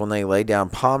understood this when they laid down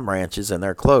palm branches in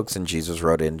their cloaks and Jesus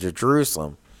rode into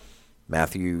Jerusalem.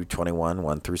 Matthew 21,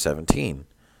 1 through 17.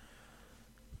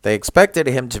 They expected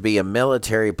him to be a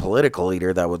military political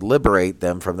leader that would liberate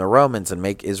them from the Romans and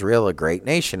make Israel a great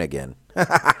nation again.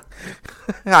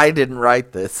 I didn't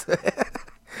write this.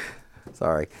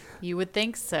 Sorry. You would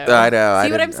think so. I know.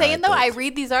 See what I'm saying, write though? I this.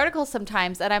 read these articles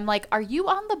sometimes, and I'm like, are you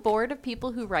on the board of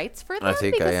people who writes for them? I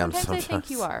think I because am sometimes I think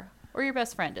you sometimes. are. Or your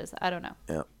best friend is. I don't know.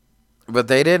 Yeah. But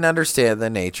they didn't understand the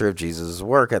nature of Jesus'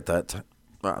 work at that time.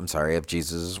 Of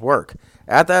Jesus' work.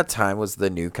 At that time was the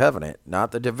new covenant,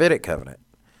 not the Davidic covenant.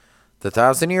 The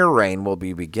 1,000-year reign will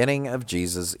be beginning of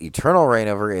Jesus' eternal reign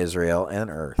over Israel and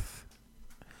earth.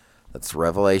 That's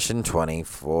Revelation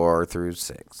 24 through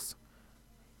 6.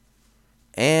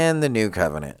 And the new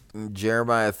covenant.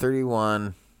 Jeremiah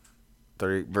 31,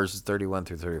 verses 31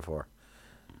 through 34.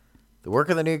 The work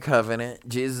of the new covenant,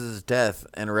 Jesus' death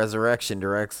and resurrection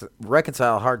to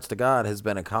reconcile hearts to God, has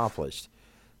been accomplished,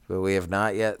 but we have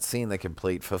not yet seen the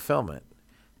complete fulfillment.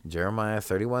 Jeremiah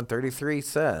 31:33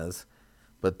 says,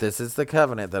 "But this is the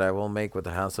covenant that I will make with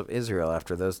the house of Israel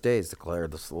after those days,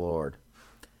 declares the Lord.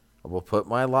 I will put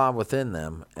my law within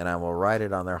them, and I will write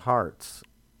it on their hearts,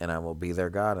 and I will be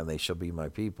their God, and they shall be my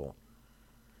people."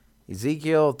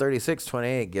 Ezekiel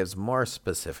 36:28 gives more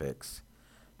specifics.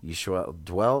 "You shall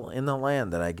dwell in the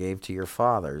land that I gave to your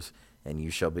fathers, and you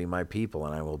shall be my people,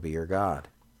 and I will be your God."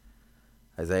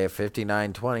 Isaiah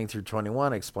 59:20 through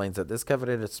 21 explains that this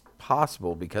covenant is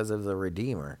possible because of the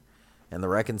Redeemer, and the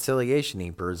reconciliation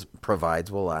he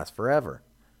provides will last forever.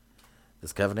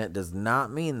 This covenant does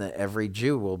not mean that every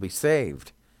Jew will be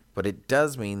saved, but it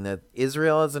does mean that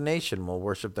Israel as a nation will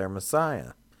worship their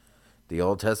Messiah. The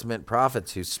Old Testament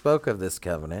prophets who spoke of this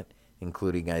covenant,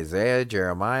 including Isaiah,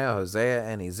 Jeremiah, Hosea,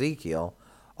 and Ezekiel,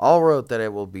 all wrote that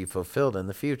it will be fulfilled in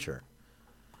the future.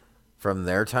 From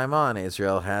their time on,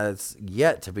 Israel has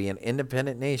yet to be an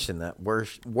independent nation that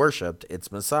worshipped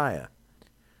its Messiah.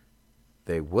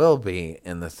 They will be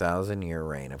in the 1,000-year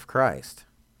reign of Christ.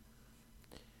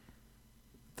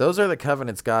 Those are the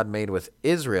covenants God made with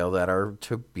Israel that are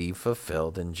to be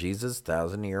fulfilled in Jesus'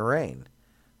 1,000-year reign.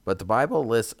 But the Bible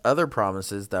lists other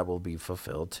promises that will be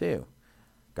fulfilled too.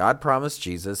 God promised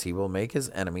Jesus he will make his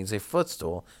enemies a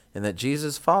footstool and that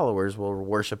Jesus' followers will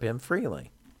worship him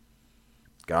freely.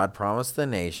 God promised the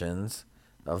nations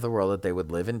of the world that they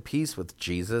would live in peace with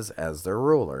Jesus as their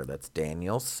ruler. That's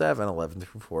Daniel 7:11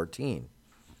 through 14.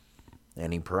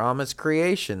 And he promised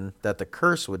creation that the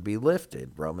curse would be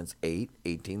lifted. Romans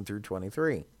 8:18 through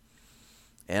 23.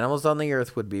 Animals on the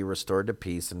earth would be restored to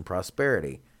peace and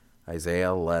prosperity. Isaiah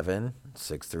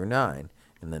 11:6 through 9.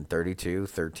 And then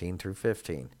 32:13 through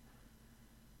 15.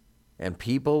 And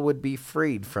people would be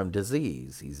freed from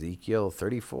disease. Ezekiel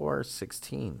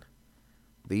 34:16.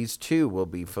 These too will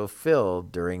be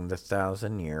fulfilled during the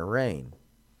 1,000-year reign.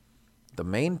 The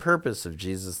main purpose of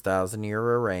Jesus'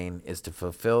 1,000-year reign is to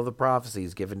fulfill the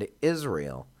prophecies given to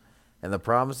Israel and the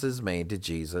promises made to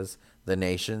Jesus, the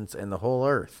nations, and the whole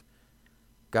earth.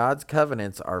 God's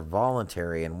covenants are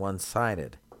voluntary and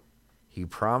one-sided. He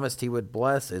promised he would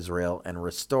bless Israel and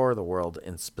restore the world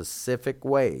in specific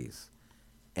ways,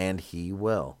 and he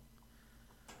will.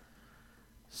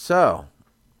 So,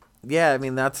 yeah, I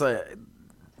mean, I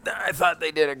thought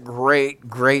they did a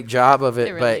great job of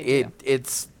it, really but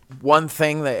it's one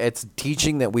thing that it's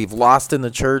teaching that we've lost in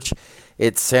the church.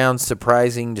 It sounds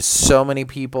surprising to so many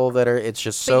people that it's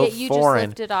just so yet you foreign.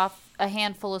 Just lifted off a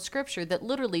handful of scripture that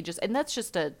literally and that's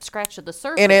just a scratch of the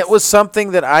surface. And it was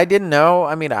something that I didn't know.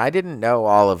 I mean, I didn't know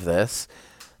all of this.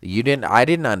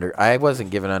 I wasn't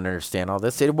given to understand all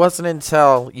this. It wasn't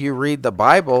until you read the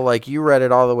Bible, like you read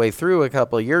it all the way through a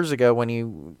couple of years ago when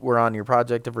you were on your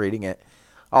project of reading it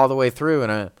all the way through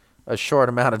in a short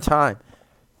amount of time.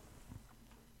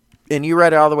 And you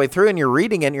read it all the way through and you're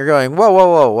reading it and you're going,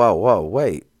 whoa,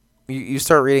 wait. You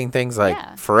start reading things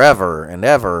like forever and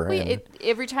ever.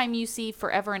 Every time you see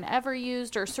forever and ever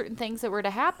used or certain things that were to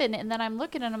happen, and then I'm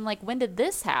looking and I'm like, when did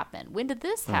this happen? When did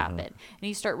this happen? And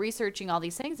you start researching all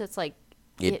these things. It's like,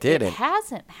 it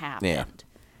hasn't happened. Yeah.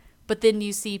 But then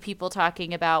you see people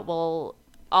talking about, well,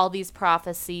 all these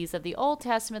prophecies of the Old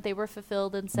Testament, they were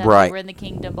fulfilled and said they were in the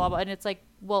kingdom, blah, blah. And it's like,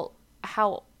 well,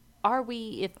 how are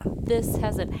we if this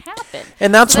hasn't happened?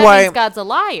 And that's that why means God's a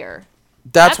liar.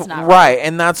 That's not right.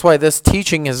 And that's why this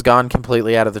teaching has gone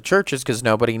completely out of the churches, because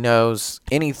nobody knows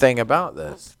anything about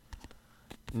this.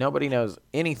 Nobody knows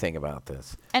anything about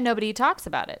this. And nobody talks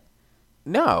about it.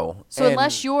 No. So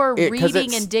unless you're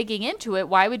reading and digging into it,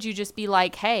 why would you just be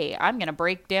like, hey, I'm going to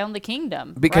break down the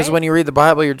kingdom? Because when you read the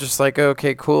Bible, you're just like,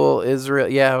 okay, cool, Israel.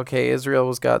 Yeah, okay, Israel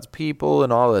was God's people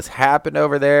and all this happened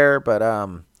over there. But,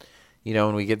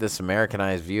 when we get this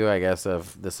Americanized view, I guess,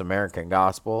 of this American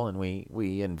gospel, and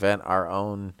we invent our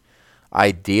own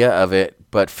idea of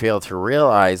it, but fail to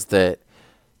realize that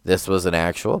this was an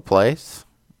actual place.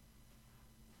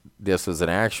 This was an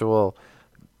actual,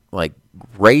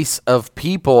 race of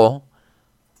people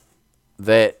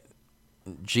that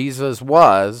Jesus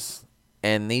was,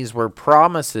 and these were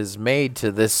promises made to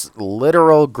this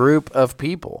literal group of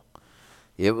people.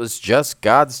 It was just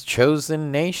God's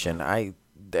chosen nation.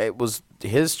 It was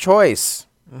his choice,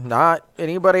 not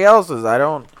anybody else's. I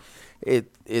don't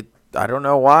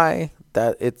know why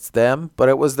that it's them, but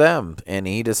it was them, and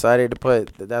he decided to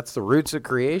put that's the roots of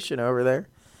creation over there.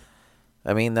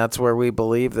 I mean, that's where we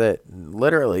believe that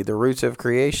literally the roots of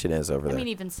creation is over there. I mean,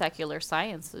 even secular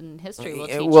science and history will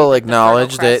teach it will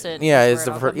acknowledge that.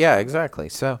 Exactly.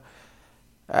 So,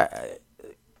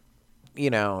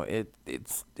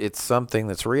 it's something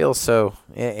that's real. So,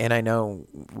 and I know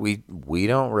we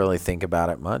don't really think about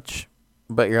it much,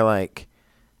 but you're like,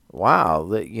 wow,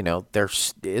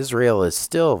 Israel is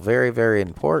still very, very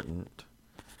important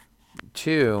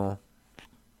to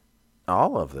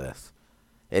all of this.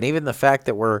 And even the fact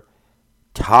that we're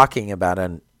talking about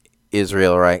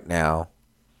Israel right now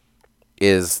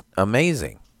is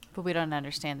amazing. But we don't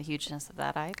understand the hugeness of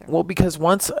that either. Well, because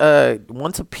once a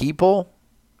people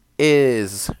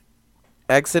is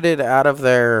exited out of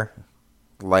their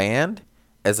land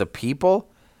as a people,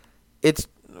 it's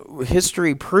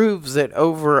history proves that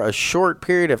over a short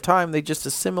period of time, they just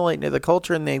assimilate into the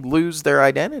culture and they lose their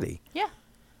identity. Yeah.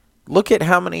 Look at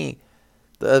how many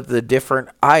of the different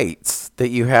ites that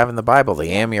you have in the Bible,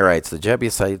 the Amorites, the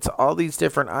Jebusites, all these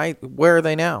different ites. Where are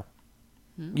they now?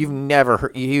 You've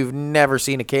never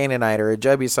seen a Canaanite or a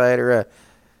Jebusite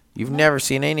you've never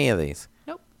seen any of these.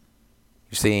 Nope.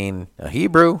 You've seen a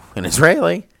Hebrew, an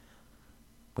Israeli.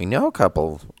 We know a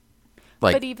couple.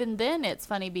 But even then, it's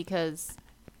funny because,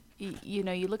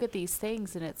 you look at these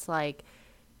things and it's like,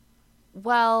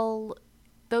 well,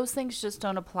 those things just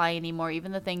don't apply anymore,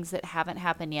 even the things that haven't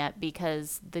happened yet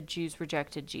because the Jews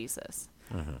rejected Jesus.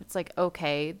 Mm-hmm. It's like,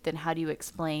 okay, then how do you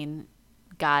explain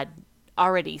God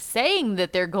already saying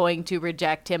that they're going to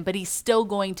reject him, but he's still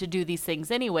going to do these things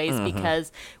anyways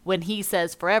because when he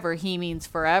says forever, he means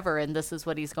forever, and this is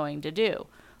what he's going to do.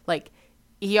 Like,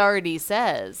 he already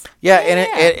says. Yeah, and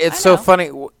it's so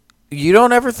funny. You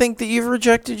don't ever think that you've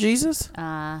rejected Jesus?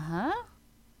 Uh-huh.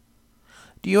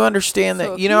 Do you understand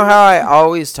that? You know how I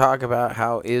always talk about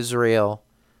how Israel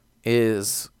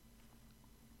is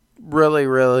really,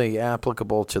 really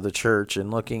applicable to the church, and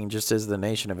looking just as the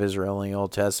nation of Israel in the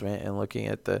Old Testament, and looking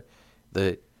at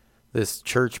this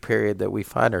church period that we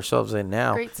find ourselves in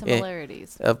now. Great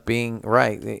similarities. Of being,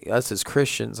 right, us as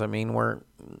Christians, I mean,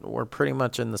 we're pretty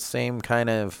much in the same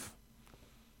kind of,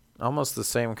 almost the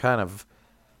same kind of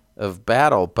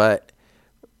battle, but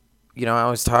I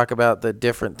always talk about the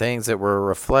different things that were a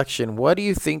reflection. What do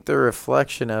you think the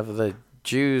reflection of the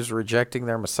Jews rejecting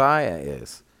their Messiah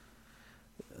is?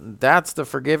 That's the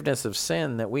forgiveness of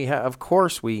sin that we have. Of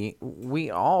course, we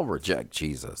all reject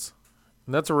Jesus.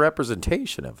 That's a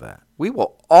representation of that. We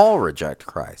will all reject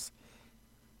Christ.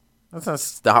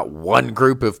 That's not one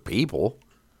group of people.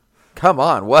 Come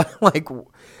on. What?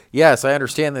 Yes, I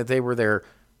understand that they were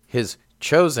his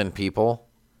chosen people,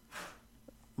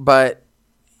 but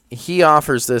he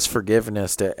offers this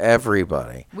forgiveness to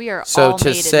everybody. We are all made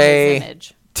in his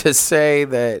image. To say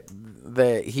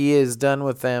that he is done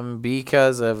with them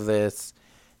because of this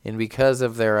and because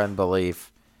of their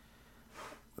unbelief,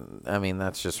 I mean,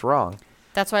 that's just wrong.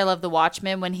 That's why I love the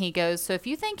Watchmen when he goes, so if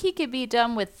you think he could be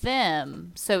done with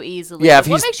them so easily, what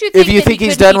makes you think if you think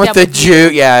he's done with the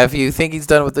Jew, if you think he's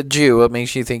done with the Jew, what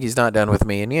makes you think he's not done with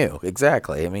me and you?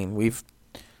 Exactly. I mean,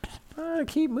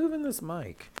 keep moving this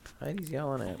mic. Heidi's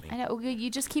yelling at me. I know.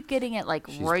 You just keep getting it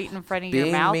right in front of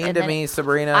your mouth. Being mean to me,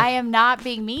 Sabrina. I am not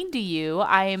being mean to you.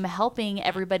 I am helping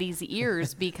everybody's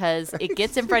ears because it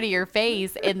gets in front of your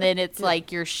face, and then it's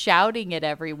like you're shouting at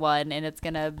everyone, and it's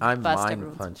gonna I'm bust mind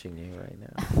everyone's. punching you right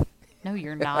now. No,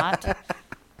 you're not.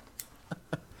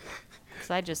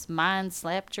 Because I just mind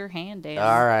slapped your hand down.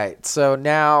 All right. So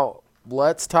now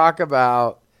let's talk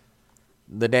about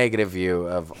the negative view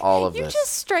of all of this. You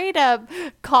just straight up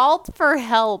called for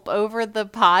help over the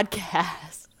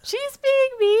podcast. She's being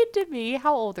mean to me.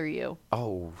 How old are you?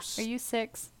 Oh. Are you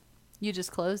 6? You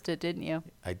just closed it, didn't you?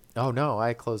 No,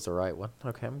 I closed the right one.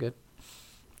 Okay, I'm good.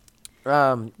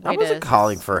 I wasn't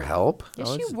calling for help.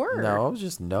 Yes, you were. No, I was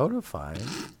just notifying.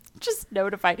 Just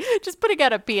putting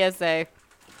out a PSA.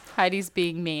 Heidi's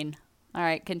being mean. All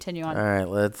right, continue on. All right,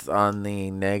 let's on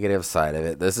the negative side of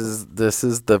it. This is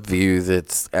the view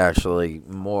that's actually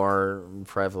more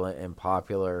prevalent and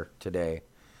popular today.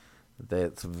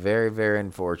 That's very, very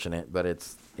unfortunate, but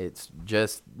it's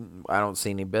just I don't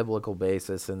see any biblical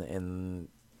basis, and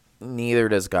neither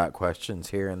does Got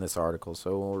Questions here in this article,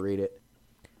 so we'll read it.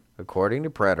 According to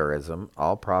preterism,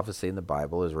 all prophecy in the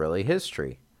Bible is really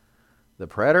history. The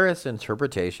preterist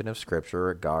interpretation of Scripture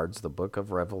regards the book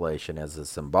of Revelation as a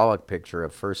symbolic picture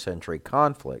of first-century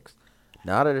conflicts,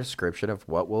 not a description of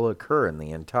what will occur in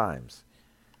the end times.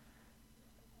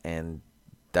 And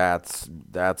that's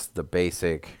the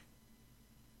basic,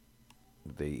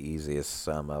 the easiest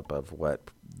sum up of what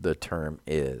the term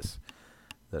is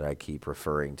that I keep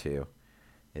referring to.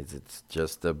 It's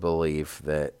just the belief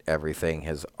that everything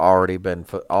has already been,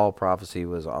 all prophecy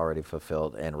was already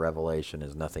fulfilled, and Revelation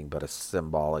is nothing but a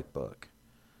symbolic book.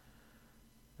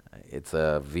 It's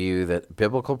a view that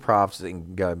biblical prophecy,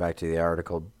 going back to the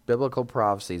article, biblical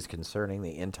prophecies concerning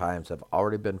the end times have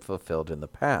already been fulfilled in the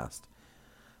past.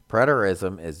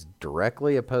 Preterism is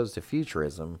directly opposed to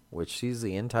futurism, which sees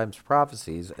the end times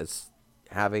prophecies as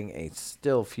having a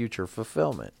still future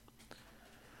fulfillment.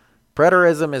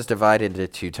 Preterism is divided into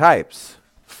 2 types,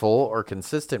 full or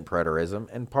consistent preterism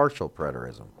and partial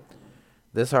preterism.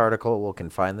 This article will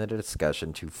confine the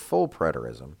discussion to full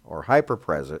preterism, or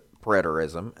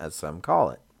hyper-preterism, as some call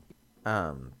it.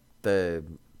 The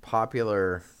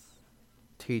popular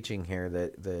teaching here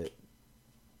that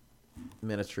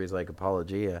ministries like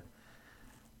Apologia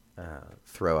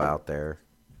throw out there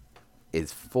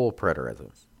is full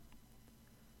preterism,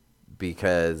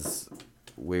 because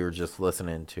we were just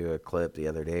listening to a clip the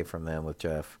other day from them with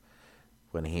Jeff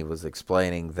when he was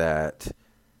explaining that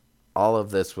all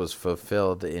of this was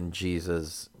fulfilled in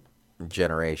Jesus'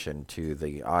 generation to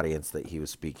the audience that he was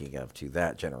speaking of, to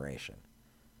that generation,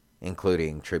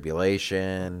 including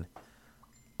tribulation,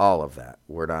 all of that.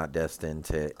 We're not destined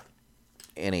to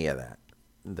any of that.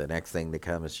 The next thing to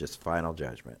come is just final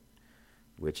judgment,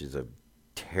 which is a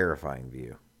terrifying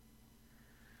view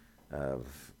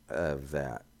of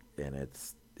that, and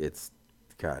it's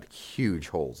got huge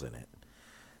holes in it.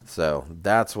 So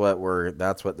that's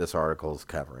what this article is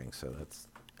covering. So that's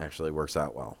actually works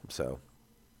out well. So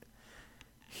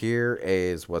here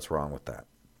is what's wrong with that.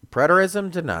 Preterism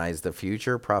denies the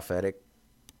future prophetic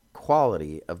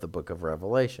quality of the book of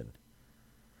Revelation.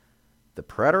 The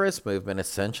preterist movement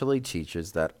essentially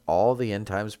teaches that all the end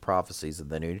times prophecies of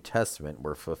the New Testament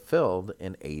were fulfilled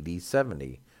in AD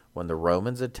 70 when the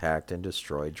Romans attacked and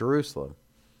destroyed Jerusalem.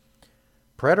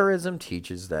 Preterism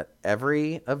teaches that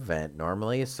every event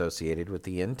normally associated with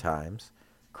the end times,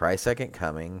 Christ's second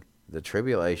coming, the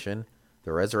tribulation,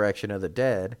 the resurrection of the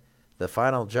dead, the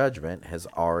final judgment, has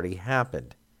already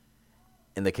happened.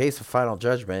 In the case of final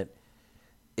judgment,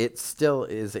 it still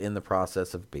is in the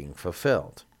process of being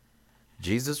fulfilled.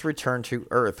 Jesus' return to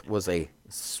earth was a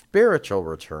spiritual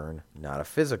return, not a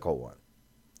physical one.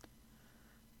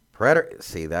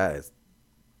 See, that is...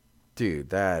 Dude,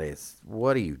 that is,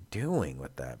 what are you doing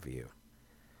with that view?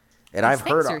 And These I've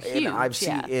heard, things are and I've huge,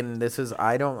 seen, yeah. and this is,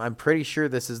 I'm pretty sure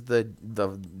this is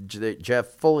Jeff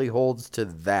fully holds to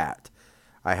that.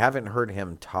 I haven't heard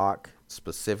him talk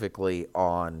specifically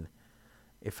on,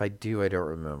 if I do, I don't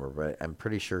remember, but I'm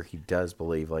pretty sure he does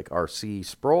believe, like R.C.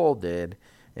 Sproul did,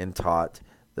 and taught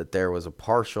that there was a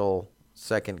partial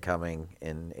second coming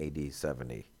in AD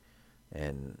 70.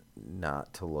 And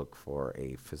not to look for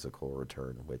a physical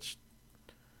return, which,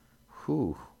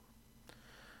 whew.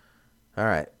 All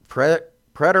right.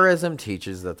 Preterism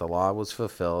teaches that the law was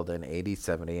fulfilled in AD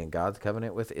 70 and God's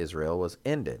covenant with Israel was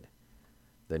ended.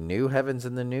 The new heavens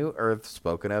and the new earth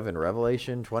spoken of in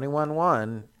Revelation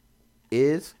 21:1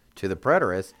 is, to the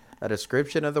preterist, a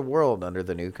description of the world under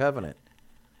the new covenant.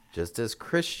 Just as a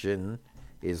Christian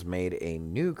is made a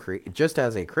new creation,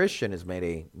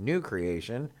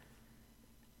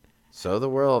 so the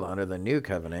world under the new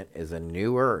covenant is a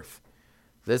new earth.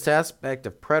 This aspect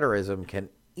of preterism can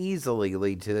easily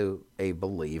lead to a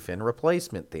belief in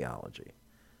replacement theology.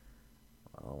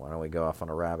 Well, why don't we go off on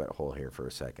a rabbit hole here for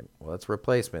a second? What's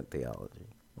replacement theology?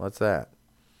 What's that?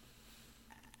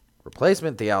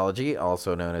 Replacement theology,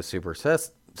 also known as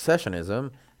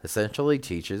supersessionism, essentially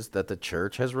teaches that the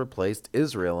church has replaced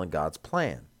Israel in God's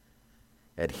plan.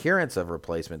 Adherents of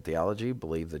replacement theology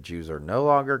believe the Jews are no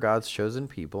longer God's chosen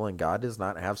people and God does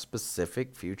not have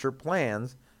specific future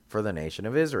plans for the nation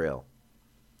of Israel.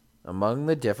 Among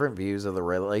the different views of the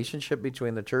relationship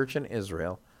between the church and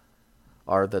Israel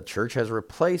are the church has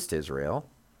replaced Israel,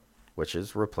 which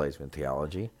is replacement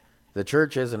theology, the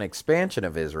church is an expansion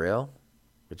of Israel,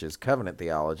 which is covenant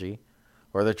theology,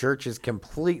 or the church is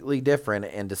completely different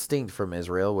and distinct from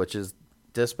Israel, which is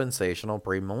dispensational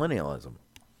premillennialism,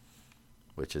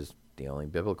 which is the only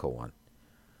biblical one.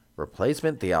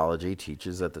 Replacement theology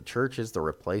teaches that the church is the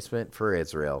replacement for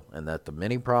Israel and that the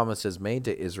many promises made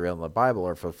to Israel in the Bible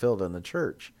are fulfilled in the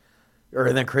church, or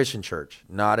in the Christian church,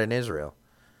 not in Israel.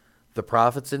 The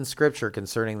prophets in Scripture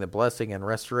concerning the blessing and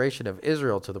restoration of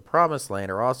Israel to the promised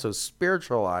land are also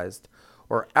spiritualized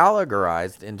or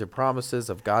allegorized into promises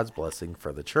of God's blessing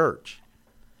for the church.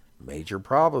 Major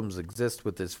problems exist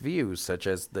with this view, such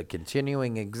as the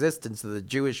continuing existence of the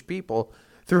Jewish people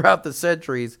throughout the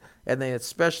centuries, and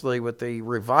especially with the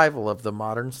revival of the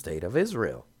modern state of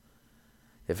Israel.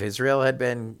 If Israel had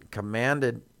been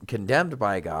condemned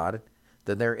by God,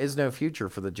 then there is no future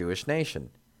for the Jewish nation.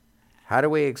 How do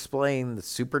we explain the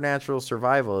supernatural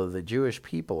survival of the Jewish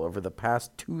people over the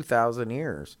past 2,000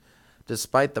 years,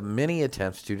 despite the many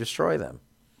attempts to destroy them?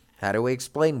 How do we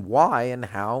explain why and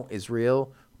how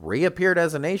Israel reappeared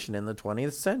as a nation in the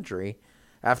 20th century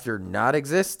after not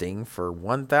existing for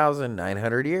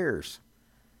 1,900 years?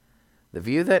 The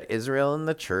view that Israel and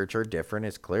the church are different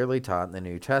is clearly taught in the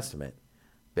New Testament.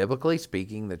 Biblically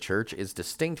speaking, the church is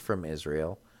distinct from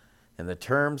Israel, and the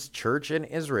terms church and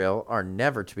Israel are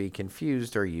never to be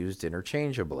confused or used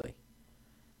interchangeably.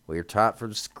 We are taught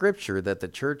from Scripture that the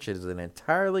church is an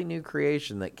entirely new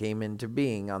creation that came into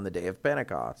being on the day of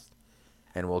Pentecost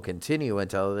and will continue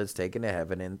until it is taken to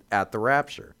heaven at the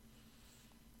rapture.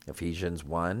 Ephesians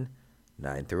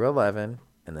 1:9 through 11,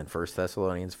 and then 1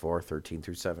 Thessalonians 4:13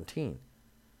 through 17.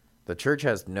 The church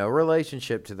has no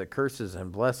relationship to the curses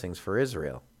and blessings for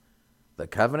Israel. The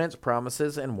covenants,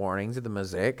 promises, and warnings of the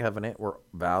Mosaic covenant were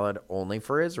valid only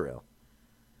for Israel.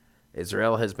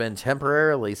 Israel has been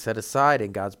temporarily set aside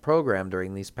in God's program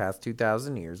during these past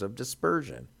 2,000 years of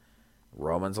dispersion.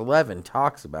 Romans 11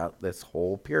 talks about this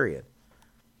whole period.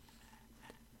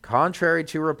 Contrary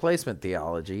to replacement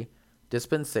theology,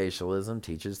 dispensationalism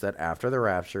teaches that after the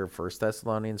rapture, 1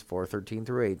 Thessalonians 4:13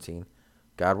 through 18,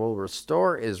 God will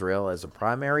restore Israel as a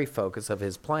primary focus of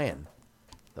his plan.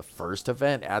 The first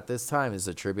event at this time is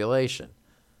the tribulation.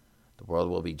 The world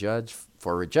will be judged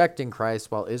for rejecting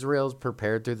Christ while Israel is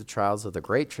prepared through the trials of the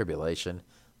Great Tribulation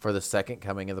for the second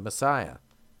coming of the Messiah.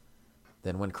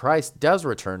 Then when Christ does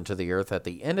return to the earth at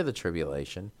the end of the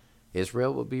tribulation,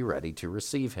 Israel will be ready to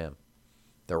receive him.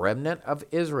 The remnant of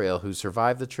Israel who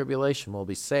survive the tribulation will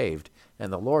be saved,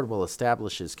 and the Lord will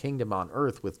establish his kingdom on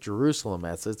earth with Jerusalem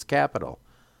as its capital.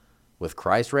 With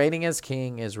Christ reigning as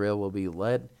king, Israel will be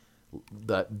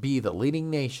the leading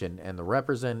nation, and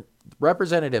the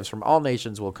representatives from all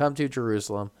nations will come to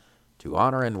Jerusalem to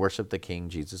honor and worship the King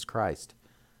Jesus Christ.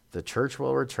 The church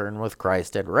will return with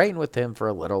Christ and reign with him for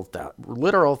a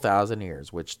literal 1,000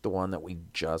 years, which the one that we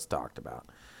just talked about.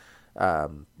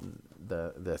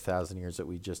 The 1,000 years that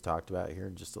we just talked about here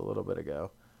just a little bit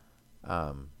ago.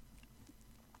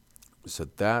 So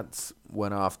that's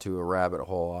went off to a rabbit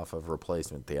hole off of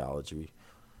replacement theology.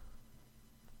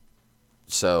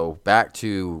 So back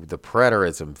to the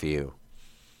preterism view.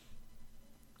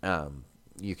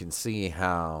 You can see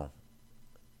how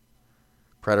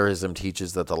preterism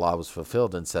teaches that the law was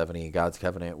fulfilled in 70. God's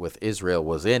covenant with Israel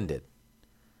was ended.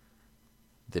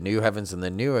 The new heavens and the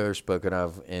new earth spoken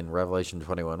of in Revelation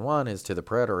 21:1 is to the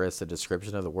preterist a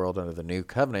description of the world under the new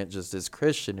covenant, just as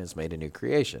Christian is made a new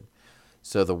creation.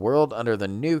 So the world under the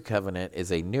new covenant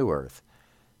is a new earth.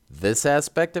 This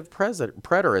aspect of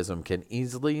preterism can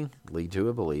easily lead to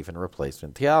a belief in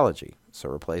replacement theology. So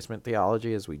replacement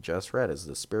theology, as we just read, is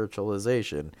the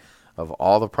spiritualization of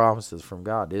all the promises from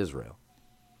God to Israel.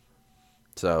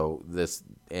 So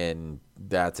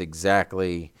that's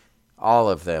exactly, all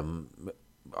of them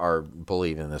are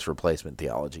believing in this replacement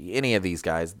theology. Any of these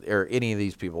guys, or any of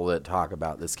these people that talk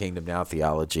about this kingdom now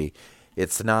theology,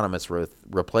 it's synonymous with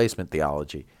replacement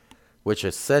theology, which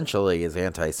essentially is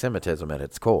anti-Semitism at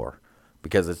its core,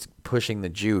 because it's pushing the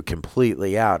Jew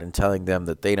completely out and telling them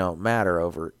that they don't matter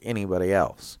over anybody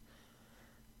else.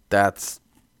 That's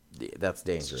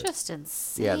dangerous. It's just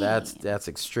insane. Yeah, that's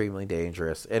extremely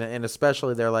dangerous, and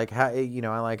especially they're like, how,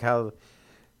 I like how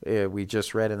we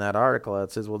just read in that article.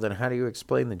 It says, well, then how do you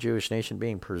explain the Jewish nation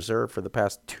being preserved for the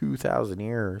past 2,000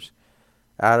 years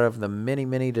out of the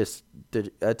many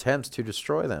attempts to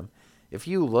destroy them? If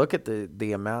you look at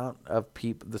the amount of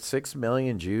people, the 6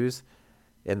 million Jews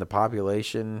in the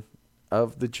population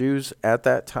of the Jews at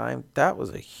that time, that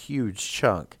was a huge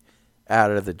chunk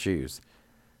out of the Jews.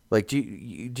 Like, do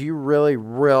you really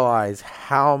realize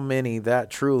how many that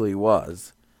truly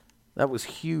was? That was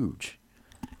huge.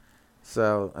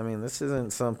 So, I mean, this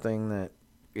isn't something that,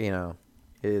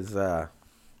 is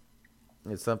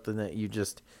it's something that you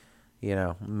just,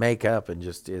 make up and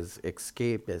just is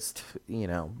escapist,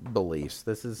 beliefs.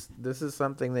 This is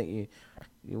something that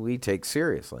we take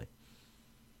seriously.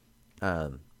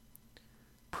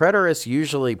 Preterists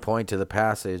usually point to the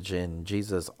passage in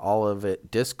Jesus'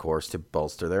 Olivet Discourse to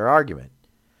bolster their argument.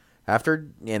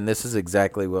 And this is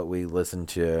exactly what we listened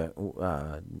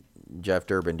to Jeff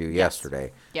Durbin do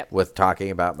yesterday. Yep. With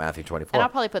talking about Matthew 24. And I'll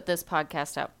probably put this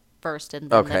podcast out first and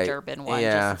then the Durbin one,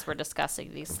 just since we're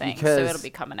discussing these things. So it'll be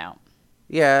coming out.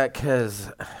 Yeah,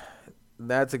 because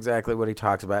that's exactly what he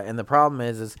talks about. And the problem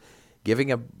is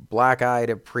giving a black eye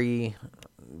to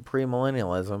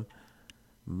premillennialism.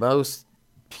 Most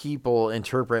people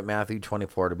interpret Matthew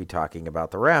 24 to be talking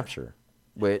about the rapture,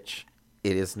 which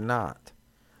it is not.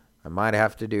 I might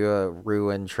have to do a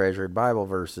ruined treasured Bible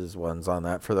verses ones on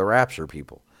that for the rapture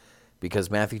people,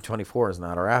 because Matthew 24 is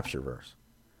not a rapture verse.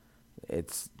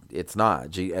 It's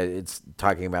not. It's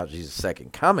talking about Jesus'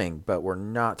 second coming, but we're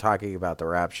not talking about the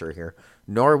rapture here,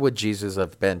 nor would Jesus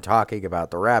have been talking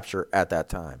about the rapture at that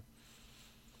time.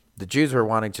 The Jews were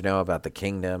wanting to know about the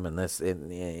kingdom, and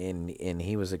and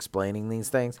he was explaining these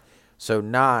things. So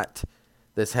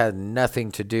this had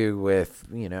nothing to do with,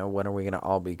 when are we going to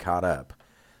all be caught up?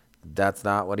 That's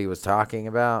not what he was talking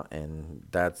about, and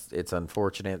it's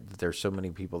unfortunate that there's so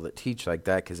many people that teach like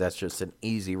that, because that's just an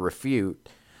easy refute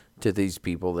to these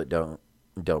people that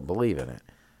don't believe in it.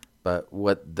 But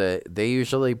what they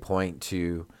usually point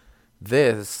to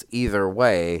this either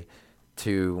way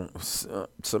to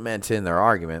cement in their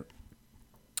argument.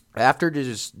 After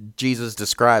Jesus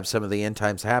describes some of the end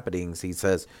times happenings, he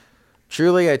says,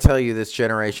 Truly, I tell you, this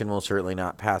generation will certainly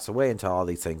not pass away until all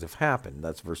these things have happened.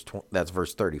 That's verse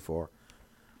 34.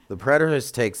 The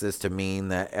preterist takes this to mean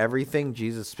that everything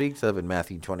Jesus speaks of in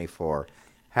Matthew 24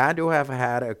 had to have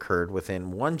had occurred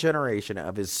within one generation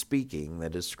of his speaking the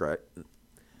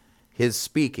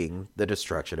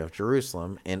destruction of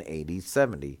Jerusalem in AD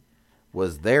 70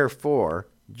 was therefore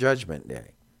Judgment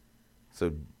Day.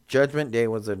 So Judgment Day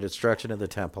was the destruction of the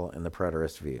temple in the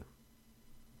preterist view.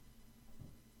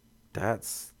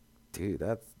 That's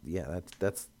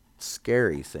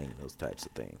scary saying those types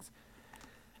of things.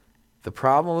 The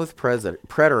problem with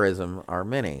preterism are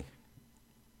many.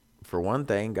 For one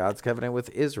thing, God's covenant with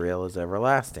Israel is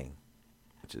everlasting,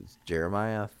 which is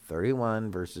Jeremiah 31,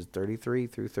 verses 33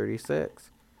 through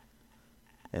 36.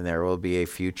 And there will be a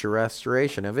future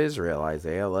restoration of Israel,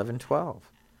 Isaiah 11:12.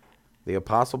 The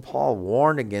Apostle Paul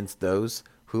warned against those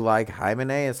who, like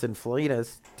Hymenaeus and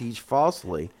Philetus, teach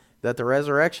falsely that the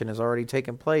resurrection has already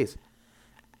taken place,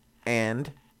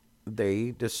 and they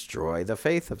destroy the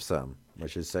faith of some,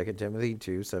 which is 2 Timothy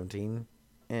 2:17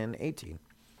 and 18.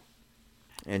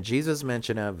 And Jesus'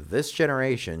 mention of this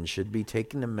generation should be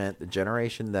taken to mean the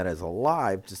generation that is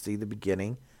alive to see the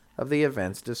beginning of the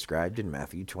events described in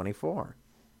Matthew 24.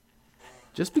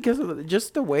 Just because of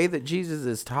just the way that Jesus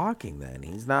is talking, then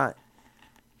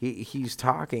he's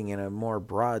talking in a more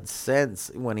broad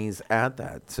sense when he's at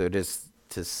that. So just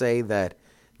to say that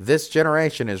this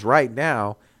generation is right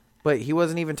now, but he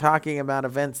wasn't even talking about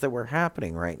events that were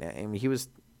happening right now. I mean, he was.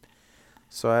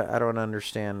 So I don't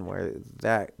understand where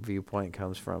that viewpoint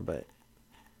comes from, but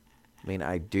I mean,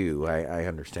 I do. I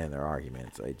understand their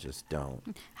arguments. I just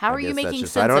don't. How are you making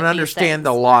sense I don't of these understand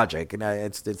the things? logic, and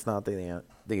it's not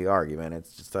the argument.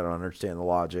 It's just I don't understand the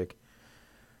logic.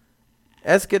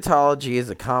 Eschatology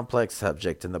is a complex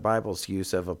subject, and the Bible's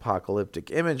use of apocalyptic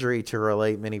imagery to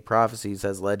relate many prophecies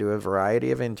has led to a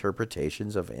variety of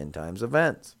interpretations of end times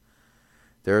events.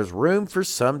 There is room for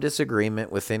some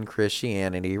disagreement within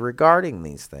Christianity regarding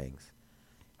these things.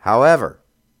 However,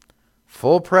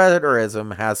 full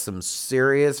preterism has some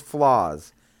serious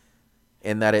flaws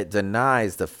in that it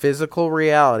denies the physical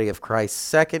reality of Christ's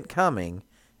second coming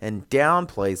and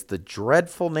downplays the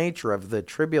dreadful nature of the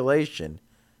tribulation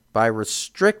by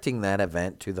restricting that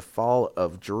event to the fall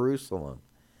of Jerusalem.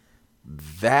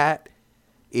 That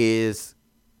is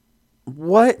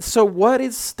what. So what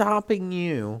is stopping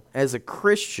you as a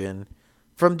Christian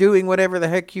from doing whatever the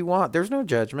heck you want? There's no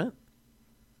judgment.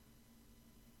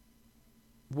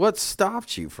 What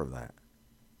stopped you from that?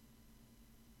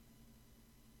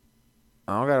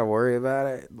 I don't got to worry about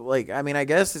it. Like, I mean, I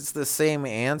guess it's the same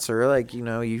answer. Like,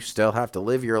 you still have to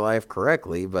live your life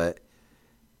correctly, but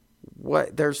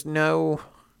there's no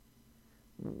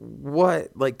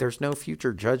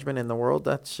future judgment in the world.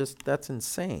 That's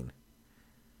insane.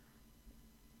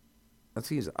 That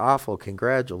seems awful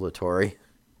congratulatory.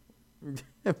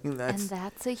 I mean,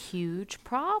 that's a huge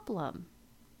problem.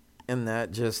 And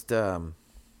that just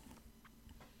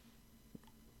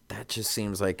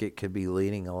seems like it could be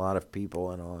leading a lot of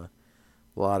people in a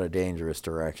lot of dangerous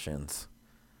directions.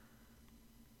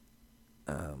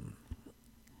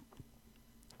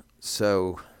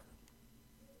 So,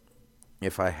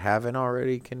 if I haven't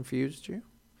already confused you,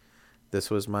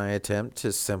 this was my attempt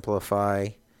to simplify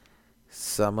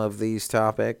some of these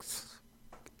topics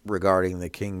regarding the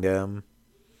kingdom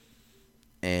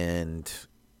and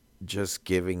just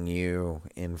giving you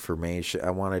information.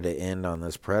 I wanted to end on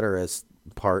this preterist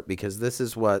part because this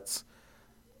is what's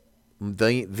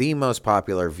the most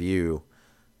popular view,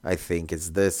 I think,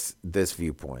 is this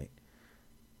viewpoint.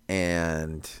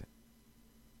 And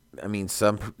I mean,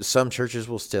 some churches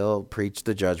will still preach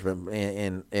the judgment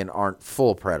and aren't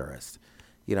full preterist.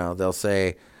 They'll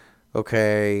say,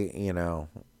 okay,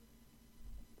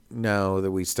 no,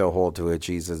 that we still hold to it,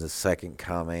 Jesus' second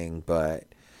coming,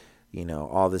 but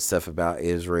all this stuff about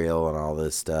Israel and all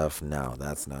this stuff, no,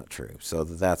 that's not true. So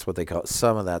that's what they call it.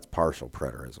 Some of that's partial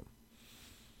preterism.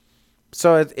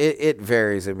 So it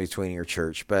varies in between your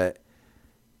church, but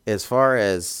as far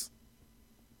as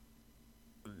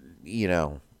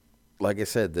like I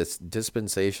said, this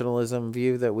dispensationalism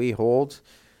view that we hold,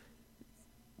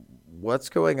 what's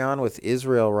going on with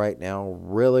Israel right now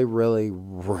really, really,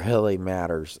 really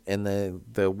matters. And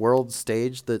the world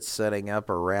stage that's setting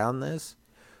up around this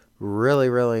really,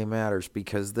 really matters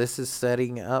because this is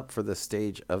setting up for the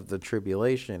stage of the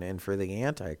tribulation and for the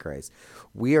Antichrist.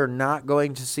 We are not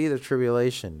going to see the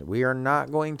tribulation. We are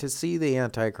not going to see the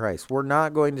Antichrist. We're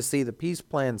not going to see the peace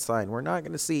plan sign. We're not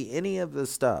going to see any of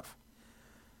this stuff.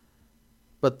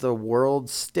 But the world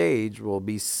stage will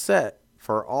be set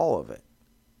for all of it.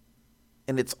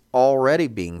 and it's already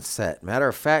being set. Matter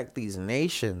of fact, these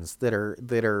nations that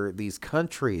are these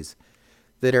countries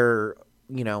that are,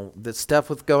 the stuff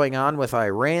with going on with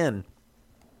Iran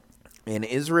and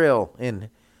Israel, and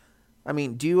I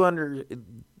mean, do you under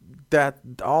that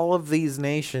all of these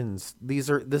nations,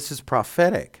 this is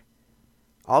prophetic.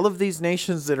 All of these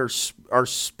nations that are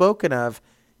spoken of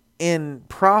in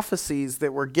prophecies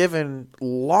that were given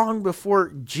long before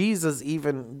Jesus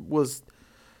even was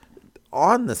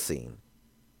on the scene.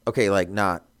 Okay, like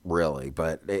not really,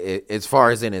 but as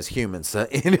far as in his human,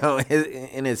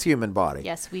 in his human body.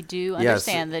 Yes, we do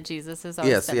understand that Jesus is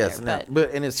always been yes, there,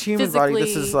 but in his human body,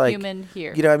 this is like human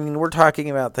here. I mean, we're talking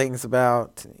about things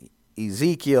about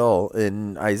Ezekiel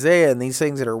and Isaiah and these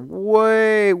things that are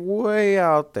way, way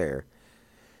out there.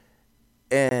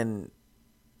 And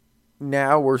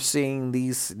now we're seeing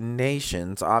these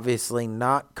nations, obviously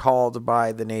not called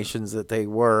by the nations that they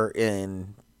were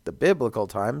in the biblical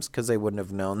times, because they wouldn't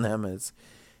have known them as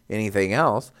anything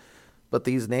else. But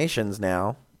these nations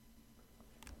now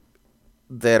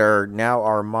that are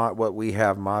what we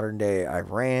have modern day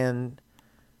Iran,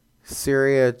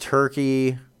 Syria,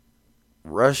 Turkey,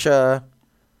 Russia,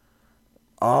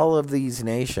 all of these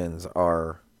nations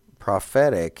are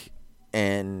prophetic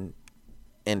and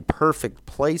in perfect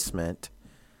placement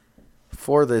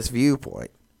for this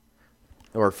viewpoint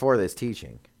or for this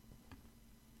teaching.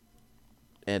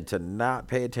 And to not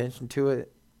pay attention to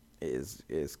it is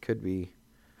could be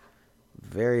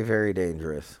very, very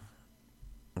dangerous.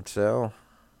 So,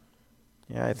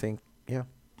 yeah, I think, yeah.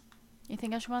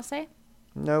 Anything else you want to say?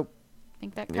 Nope.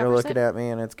 Think that covers You're looking it? at me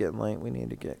and it's getting late. We need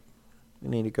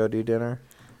to go do dinner.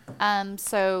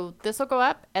 So this will go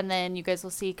up, and then you guys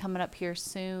will see coming up here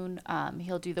soon.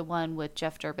 He'll do the one with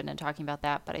Jeff Durbin and talking about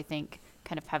that. But I think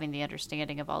kind of having the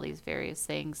understanding of all these various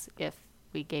things, if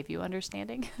we gave you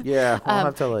understanding. Yeah, I'll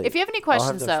have to if you have any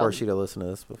questions, I'll have to force you to listen to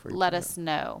this before. Let us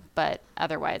know. But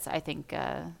otherwise, I think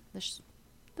this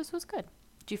was good.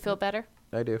 Do you feel better?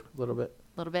 I do, a little bit.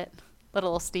 A little bit. Let a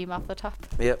little steam off the top.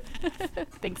 Yep.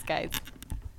 Thanks, guys.